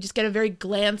 we just get a very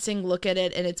glancing look at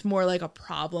it, and it's more like a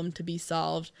problem to be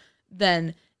solved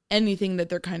than anything that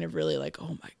they're kind of really like,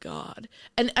 oh my God.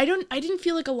 And I didn't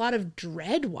feel like a lot of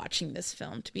dread watching this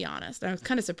film, to be honest. I was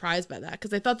kind of surprised by that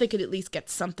because I thought they could at least get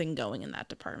something going in that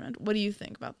department. What do you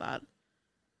think about that?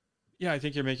 Yeah, I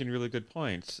think you're making really good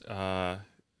points.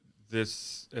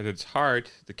 This, at its heart,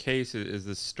 the case is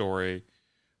the story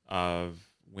of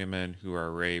women who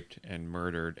are raped and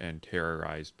murdered and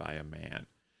terrorized by a man.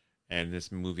 And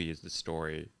this movie is the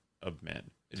story of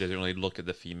men. It doesn't really look at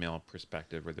the female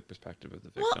perspective or the perspective of the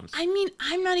victims. Well, I mean,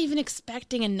 I'm not even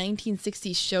expecting a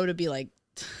 1960s show to be like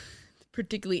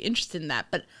particularly interested in that.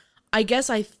 But I guess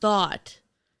I thought,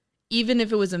 even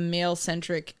if it was a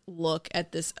male-centric look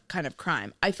at this kind of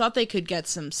crime, I thought they could get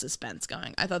some suspense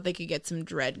going. I thought they could get some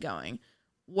dread going.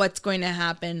 What's going to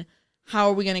happen? How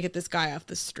are we going to get this guy off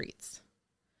the streets?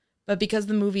 But because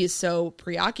the movie is so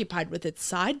preoccupied with its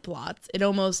side plots, it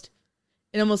almost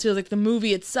feels like the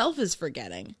movie itself is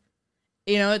forgetting.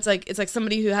 You know, it's like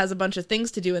somebody who has a bunch of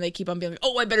things to do and they keep on being like,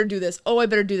 oh, I better do this. Oh, I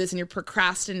better do this. And you're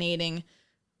procrastinating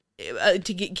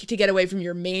to get away from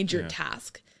your major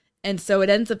task. And so it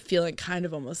ends up feeling kind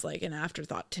of almost like an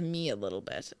afterthought to me a little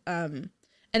bit. And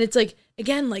it's like,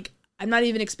 again, like, I'm not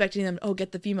even expecting them,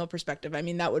 get the female perspective. I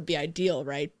mean, that would be ideal,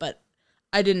 right? But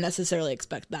I didn't necessarily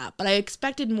expect that. But I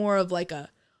expected more of like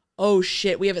oh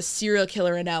shit, we have a serial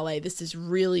killer in LA. This is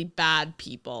really bad,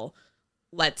 people.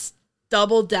 Let's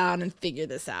double down and figure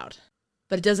this out.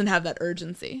 But it doesn't have that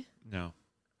urgency. No.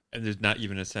 And there's not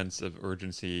even a sense of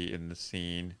urgency in the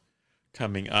scene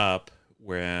coming up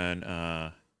when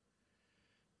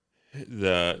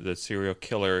the serial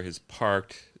killer has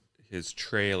parked his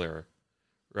trailer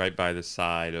right by the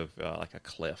side of like a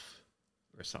cliff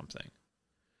or something.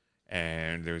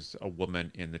 And there's a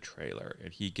woman in the trailer,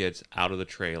 and he gets out of the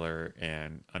trailer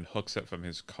and unhooks it from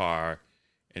his car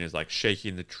and is like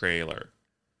shaking the trailer,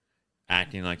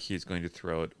 acting like he's going to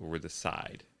throw it over the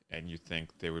side. And you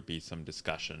think there would be some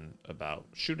discussion about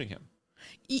shooting him.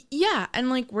 Yeah. And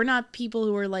like, we're not people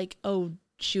who are like, oh,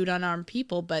 shoot unarmed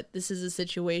people, but this is a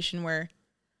situation where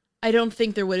I don't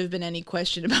think there would have been any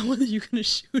question about whether you're going to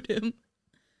shoot him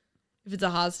if it's a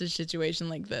hostage situation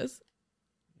like this.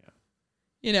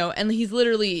 You know, and he's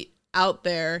literally out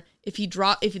there. If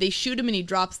they shoot him and he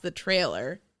drops the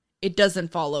trailer, it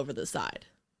doesn't fall over the side.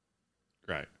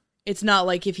 Right. It's not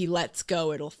like if he lets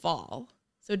go, it'll fall.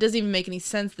 So it doesn't even make any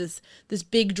sense, this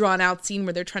big drawn out scene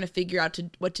where they're trying to figure out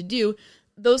what to do.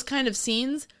 Those kind of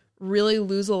scenes really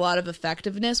lose a lot of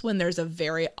effectiveness when there's a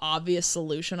very obvious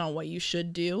solution on what you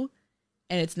should do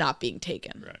and it's not being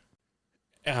taken.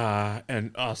 Right.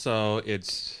 And also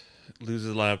it's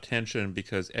loses a lot of tension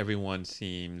because everyone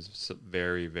seems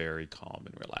very, very calm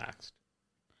and relaxed.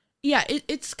 Yeah,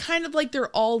 it's kind of like they're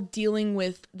all dealing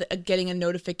with getting a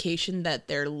notification that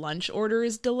their lunch order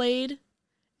is delayed,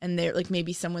 and they're like,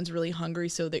 maybe someone's really hungry,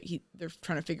 so they're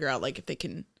trying to figure out like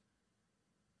if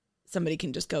somebody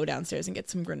can just go downstairs and get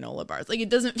some granola bars. Like, it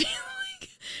doesn't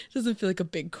feel like a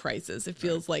big crisis. It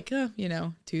feels like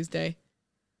Tuesday.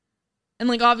 And,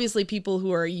 like, obviously people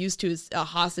who are used to a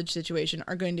hostage situation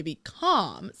are going to be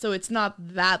calm. So it's not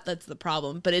that's the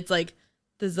problem. But it's like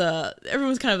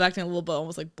everyone's kind of acting a little bit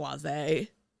almost like blasé.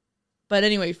 But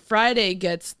anyway, Friday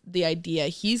gets the idea.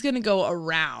 He's going to go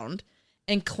around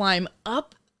and climb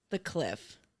up the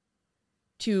cliff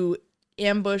to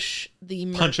ambush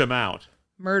the punch him out.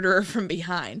 murderer from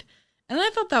behind. And I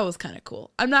thought that was kind of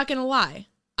cool. I'm not going to lie.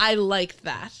 I liked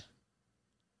that.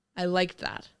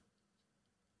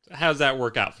 How does that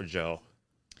work out for Joe?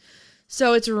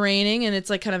 So it's raining and it's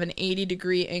like kind of an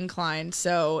 80-degree incline.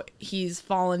 So he's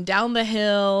fallen down the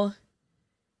hill.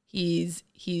 He's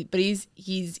there's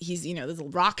a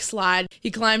rock slide. He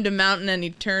climbed a mountain and he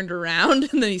turned around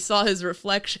and then he saw his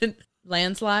reflection.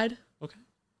 Landslide. Okay.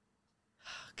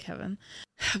 Kevin.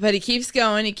 But he keeps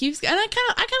going. And I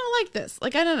kind of like this.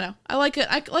 Like, I don't know. I like it.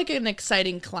 I like an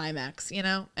exciting climax,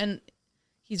 and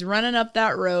he's running up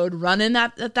that road, running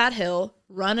at that hill,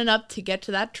 running up to get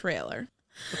to that trailer.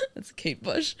 That's Kate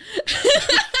Bush.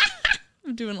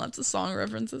 I'm doing lots of song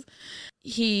references.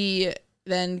 He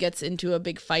then gets into a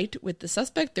big fight with the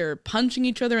suspect. They're punching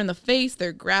each other in the face.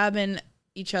 They're grabbing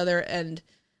each other. And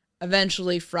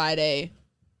eventually Friday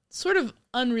sort of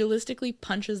unrealistically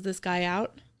punches this guy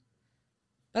out.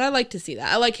 But I like to see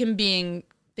that. I like him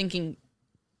thinking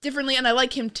differently. And I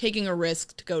like him taking a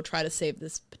risk to go try to save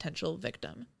this potential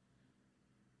victim.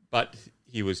 But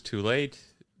he was too late.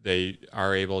 They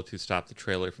are able to stop the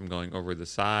trailer from going over the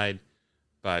side,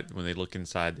 but when they look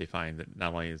inside, they find that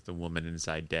not only is the woman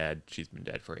inside dead, she's been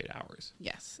dead for 8 hours.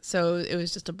 Yes, so it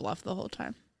was just a bluff the whole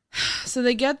time. So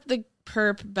they get the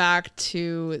perp back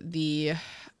to the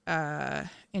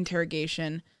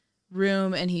interrogation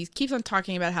room, and he keeps on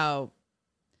talking about how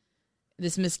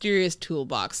this mysterious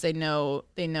toolbox. They know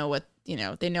what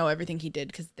they know everything he did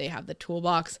because they have the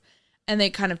toolbox, and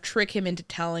they kind of trick him into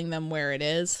telling them where it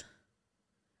is.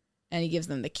 And he gives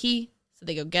them the key, so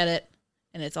they go get it,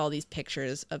 and it's all these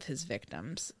pictures of his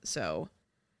victims. So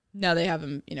now they have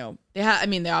him, they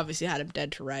obviously had him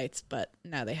dead to rights, but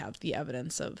now they have the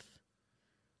evidence of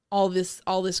all this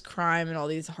crime and all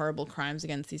these horrible crimes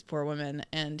against these poor women.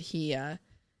 And he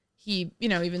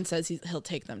even says he'll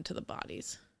take them to the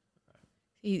bodies.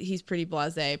 He's pretty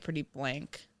blasé, pretty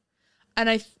blank.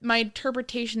 And my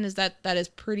interpretation is that is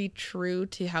pretty true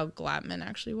to how Glatman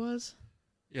actually was.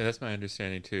 Yeah, that's my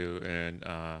understanding too.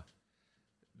 And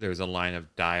there's a line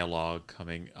of dialogue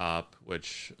coming up,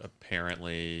 which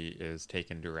apparently is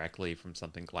taken directly from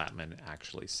something Glatman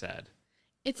actually said.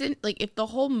 It's if the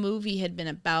whole movie had been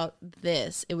about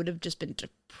this, it would have just been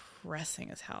depressing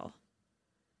as hell.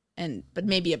 But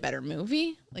maybe a better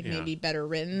movie, maybe better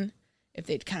written, if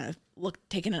they'd kind of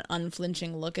taken an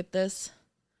unflinching look at this.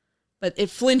 But it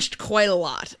flinched quite a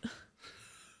lot.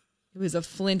 It was a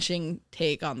flinching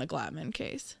take on the Glatman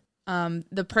case.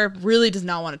 The perp really does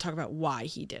not want to talk about why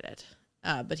he did it,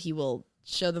 but he will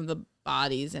show them the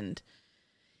bodies, and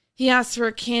he asks for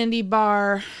a candy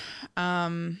bar.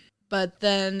 But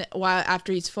then,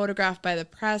 after he's photographed by the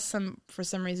press, for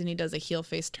some reason he does a heel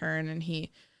face turn, and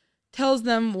he tells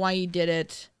them why he did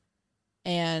it,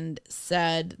 and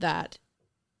said that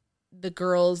the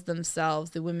girls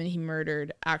themselves, the women he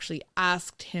murdered, actually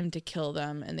asked him to kill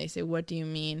them, and they say, "What do you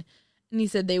mean?" And he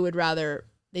said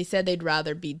they said they'd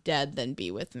rather be dead than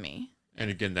be with me. And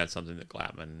again, that's something that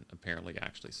Glatman apparently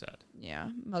actually said. Yeah,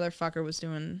 motherfucker was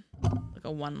doing like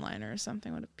a one-liner or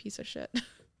something. What a piece of shit.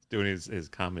 Doing his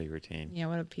comedy routine. Yeah,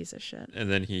 what a piece of shit. And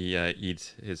then he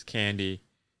eats his candy.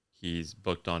 He's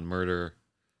booked on murder.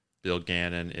 Bill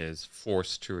Gannon is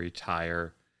forced to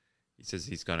retire. He says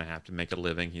he's going to have to make a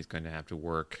living. He's going to have to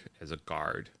work as a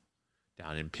guard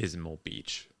down in Pismo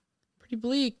Beach.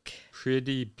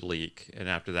 Pretty bleak. And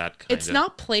after that, it's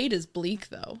not played as bleak,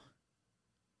 though.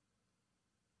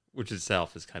 Which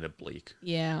itself is kind of bleak.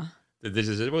 Yeah. This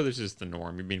is just the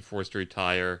norm. You're being forced to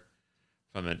retire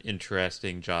from an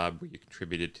interesting job where you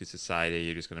contributed to society.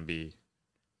 You're just going to be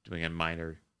doing a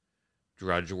minor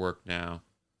drudge work now.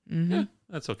 Mm-hmm. Yeah,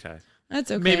 that's okay. That's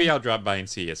okay. Maybe I'll drop by and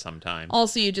see you sometime.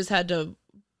 Also, you just had to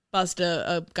bust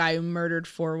a guy who murdered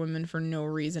 4 women for no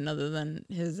reason other than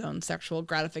his own sexual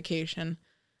gratification.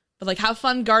 But, have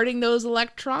fun guarding those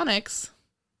electronics.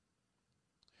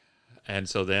 And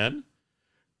so then,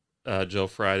 Joe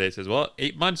Friday says, well,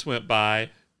 8 months went by,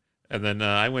 and then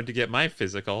I went to get my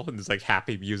physical, and there's,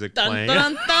 happy music playing.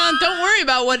 Dun, dun, dun. Don't worry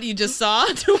about what you just saw.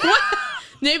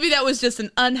 Maybe that was just an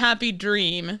unhappy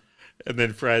dream. And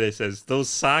then Friday says, those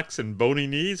socks and bony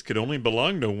knees could only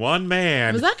belong to one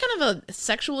man. Was that kind of a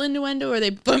sexual innuendo? Or are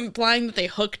they implying that they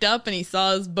hooked up and he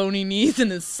saw his bony knees and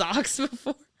his socks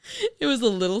before? It was a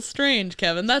little strange,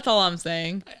 Kevin. That's all I'm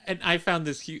saying. And I found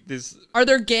this... Are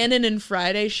there Gannon and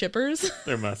Friday shippers?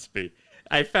 There must be.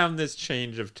 I found this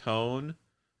change of tone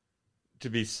to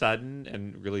be sudden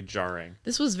and really jarring.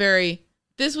 This was very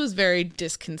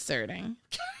disconcerting.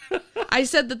 I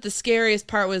said that the scariest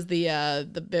part was the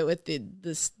bit with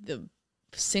the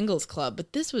singles club,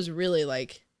 but this was really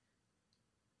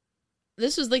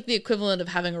This was like the equivalent of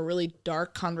having a really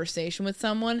dark conversation with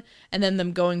someone and then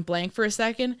them going blank for a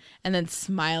second and then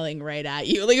smiling right at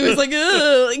you. Like, it was like,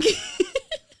 ugh.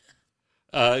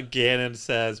 Like... Gannon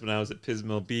says, when I was at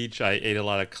Pismo Beach, I ate a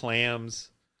lot of clams,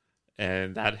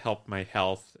 and that helped my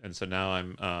health. And so now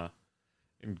I'm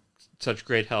in such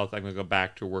great health, I'm going to go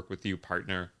back to work with you,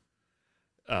 partner.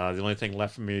 The only thing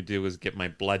left for me to do is get my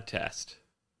blood test.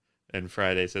 And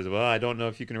Friday says, well, I don't know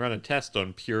if you can run a test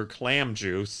on pure clam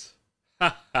juice.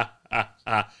 Ha, ha, ha,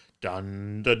 ha.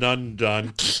 Dun, dun, dun,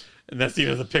 dun. And that's the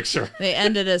end of the picture. They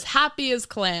ended as happy as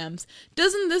clams.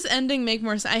 Doesn't this ending make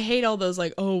more sense? I hate all those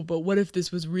like, oh, but what if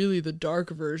this was really the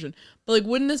dark version? But like,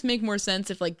 wouldn't this make more sense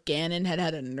if like Gannon had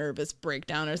a nervous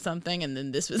breakdown or something, and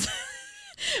then this was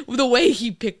the way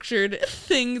he pictured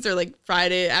things, or like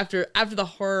Friday after the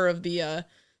horror of the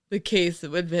case,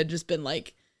 it would have just been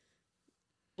like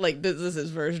this is his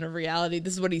version of reality.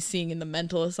 This is what he's seeing in the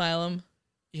mental asylum.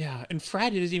 Yeah, and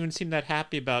Friday doesn't even seem that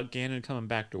happy about Gannon coming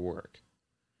back to work.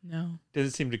 No.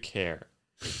 Doesn't seem to care.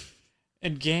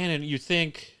 And Gannon, you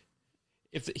think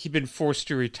if he'd been forced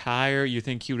to retire, you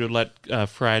think he would have let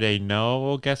Friday know,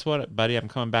 well, guess what, buddy, I'm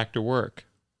coming back to work.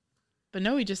 But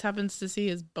no, he just happens to see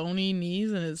his bony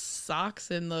knees and his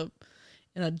socks in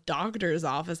a doctor's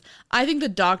office. I think the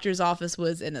doctor's office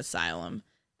was an asylum.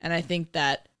 And I think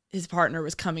that his partner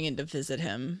was coming in to visit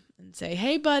him and say,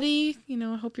 hey, buddy,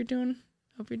 I hope you're doing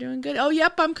good. Oh,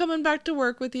 yep, I'm coming back to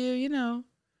work with you,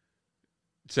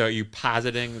 So are you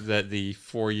positing that the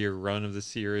 4-year run of the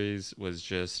series was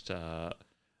just a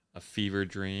fever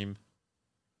dream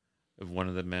of one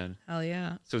of the men? Hell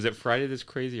yeah. So is it Friday that's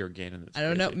crazy or Gannon that's crazy? I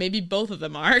don't know. Maybe both of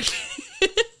them are.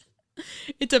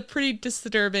 It's a pretty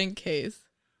disturbing case.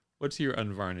 What's your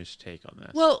unvarnished take on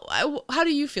this? Well, how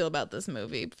do you feel about this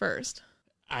movie first?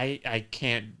 I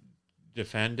can't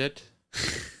defend it.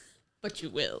 But you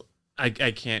will. I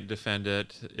can't defend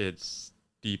it. It's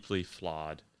deeply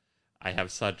flawed. I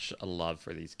have such a love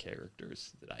for these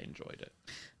characters that I enjoyed it.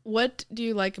 What do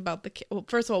you like about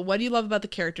first of all, what do you love about the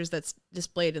characters that's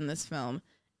displayed in this film?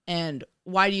 And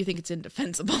why do you think it's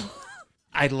indefensible?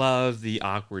 I love the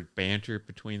awkward banter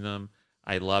between them.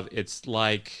 It's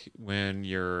like when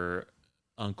your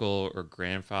uncle or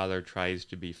grandfather tries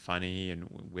to be funny and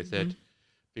with it,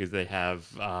 because they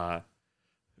have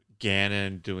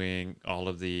Gannon doing all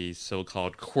of these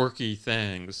so-called quirky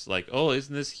things, like, oh,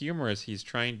 isn't this humorous? He's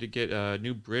trying to get a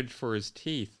new bridge for his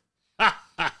teeth.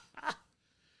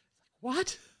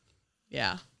 What?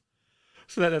 Yeah.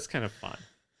 So that's kind of fun.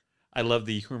 I love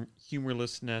the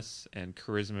humorlessness and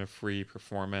charisma-free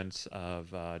performance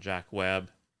of Jack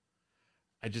Webb.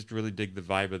 I just really dig the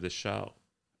vibe of the show.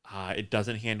 It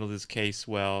doesn't handle this case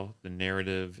well. The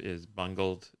narrative is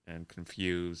bungled and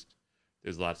confused.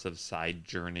 There's lots of side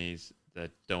journeys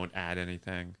that don't add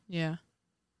anything. Yeah.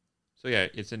 So yeah,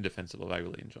 it's indefensible. I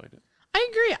really enjoyed it. I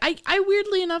agree. I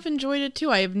weirdly enough enjoyed it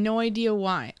too. I have no idea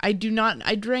why. I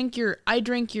drank your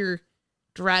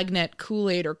Dragnet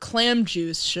Kool-Aid, or clam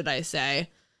juice, should I say,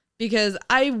 because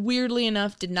I weirdly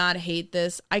enough did not hate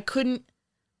this. I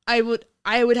would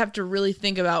have to really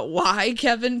think about why,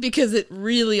 Kevin, because it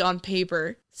really on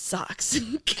paper sucks.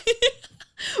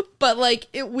 But like,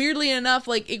 it weirdly enough,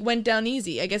 like, it went down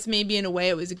easy. I guess maybe in a way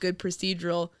it was a good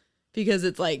procedural, because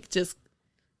it's like, just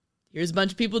here's a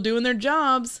bunch of people doing their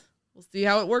jobs. We'll see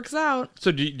how it works out.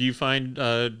 So do you find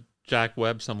Jack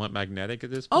Webb somewhat magnetic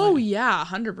at this point? Oh yeah,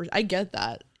 100%. I get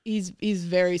that. He's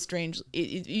very strange.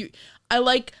 I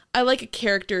like a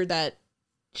character that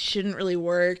shouldn't really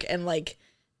work, and like,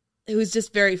 it was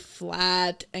just very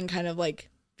flat and kind of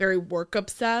like very work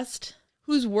obsessed.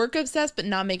 Who's work obsessed but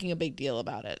not making a big deal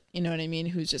about it. You know what I mean?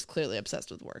 Who's just clearly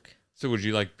obsessed with work. So would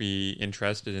you like be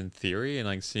interested in theory and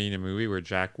like seeing a movie where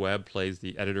Jack Webb plays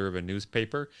the editor of a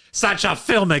newspaper? Such a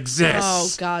film exists. Oh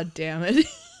god damn it.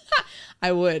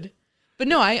 I would. But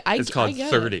no, it's called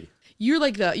 30. It. You're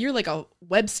like a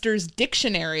Webster's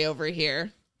dictionary over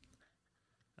here.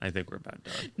 I think we're about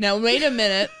done. Now wait a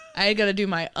minute. I got to do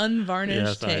my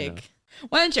unvarnished Yes, take.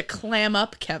 Why don't you clam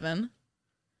up, Kevin,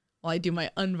 while I do my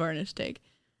unvarnished take?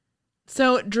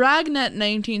 So, Dragnet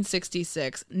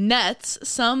 1966 nets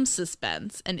some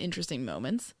suspense and interesting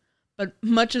moments, but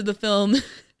much of the film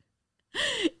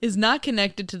is not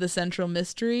connected to the central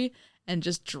mystery and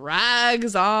just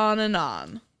drags on and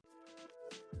on.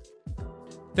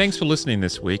 Thanks for listening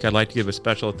this week. I'd like to give a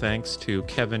special thanks to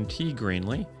Kevin T.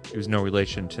 Greenlee, who's no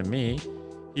relation to me.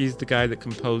 He's the guy that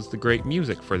composed the great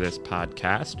music for this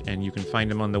podcast, and you can find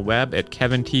him on the web at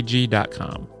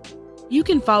kevintg.com. You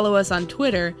can follow us on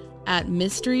Twitter at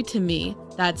Mystery to Me.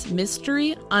 That's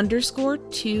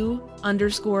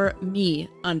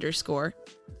mystery_to_me_.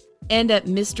 and at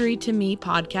Mystery to Me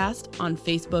Podcast on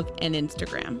Facebook and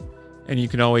Instagram. And you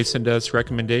can always send us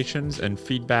recommendations and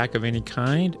feedback of any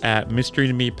kind at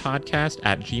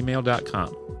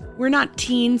mysterytomepodcast@gmail.com. We're not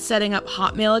teens setting up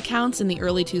Hotmail accounts in the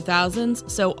early 2000s,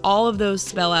 so all of those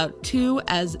spell out 2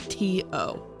 as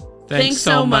T-O. Thanks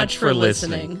so much for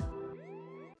listening.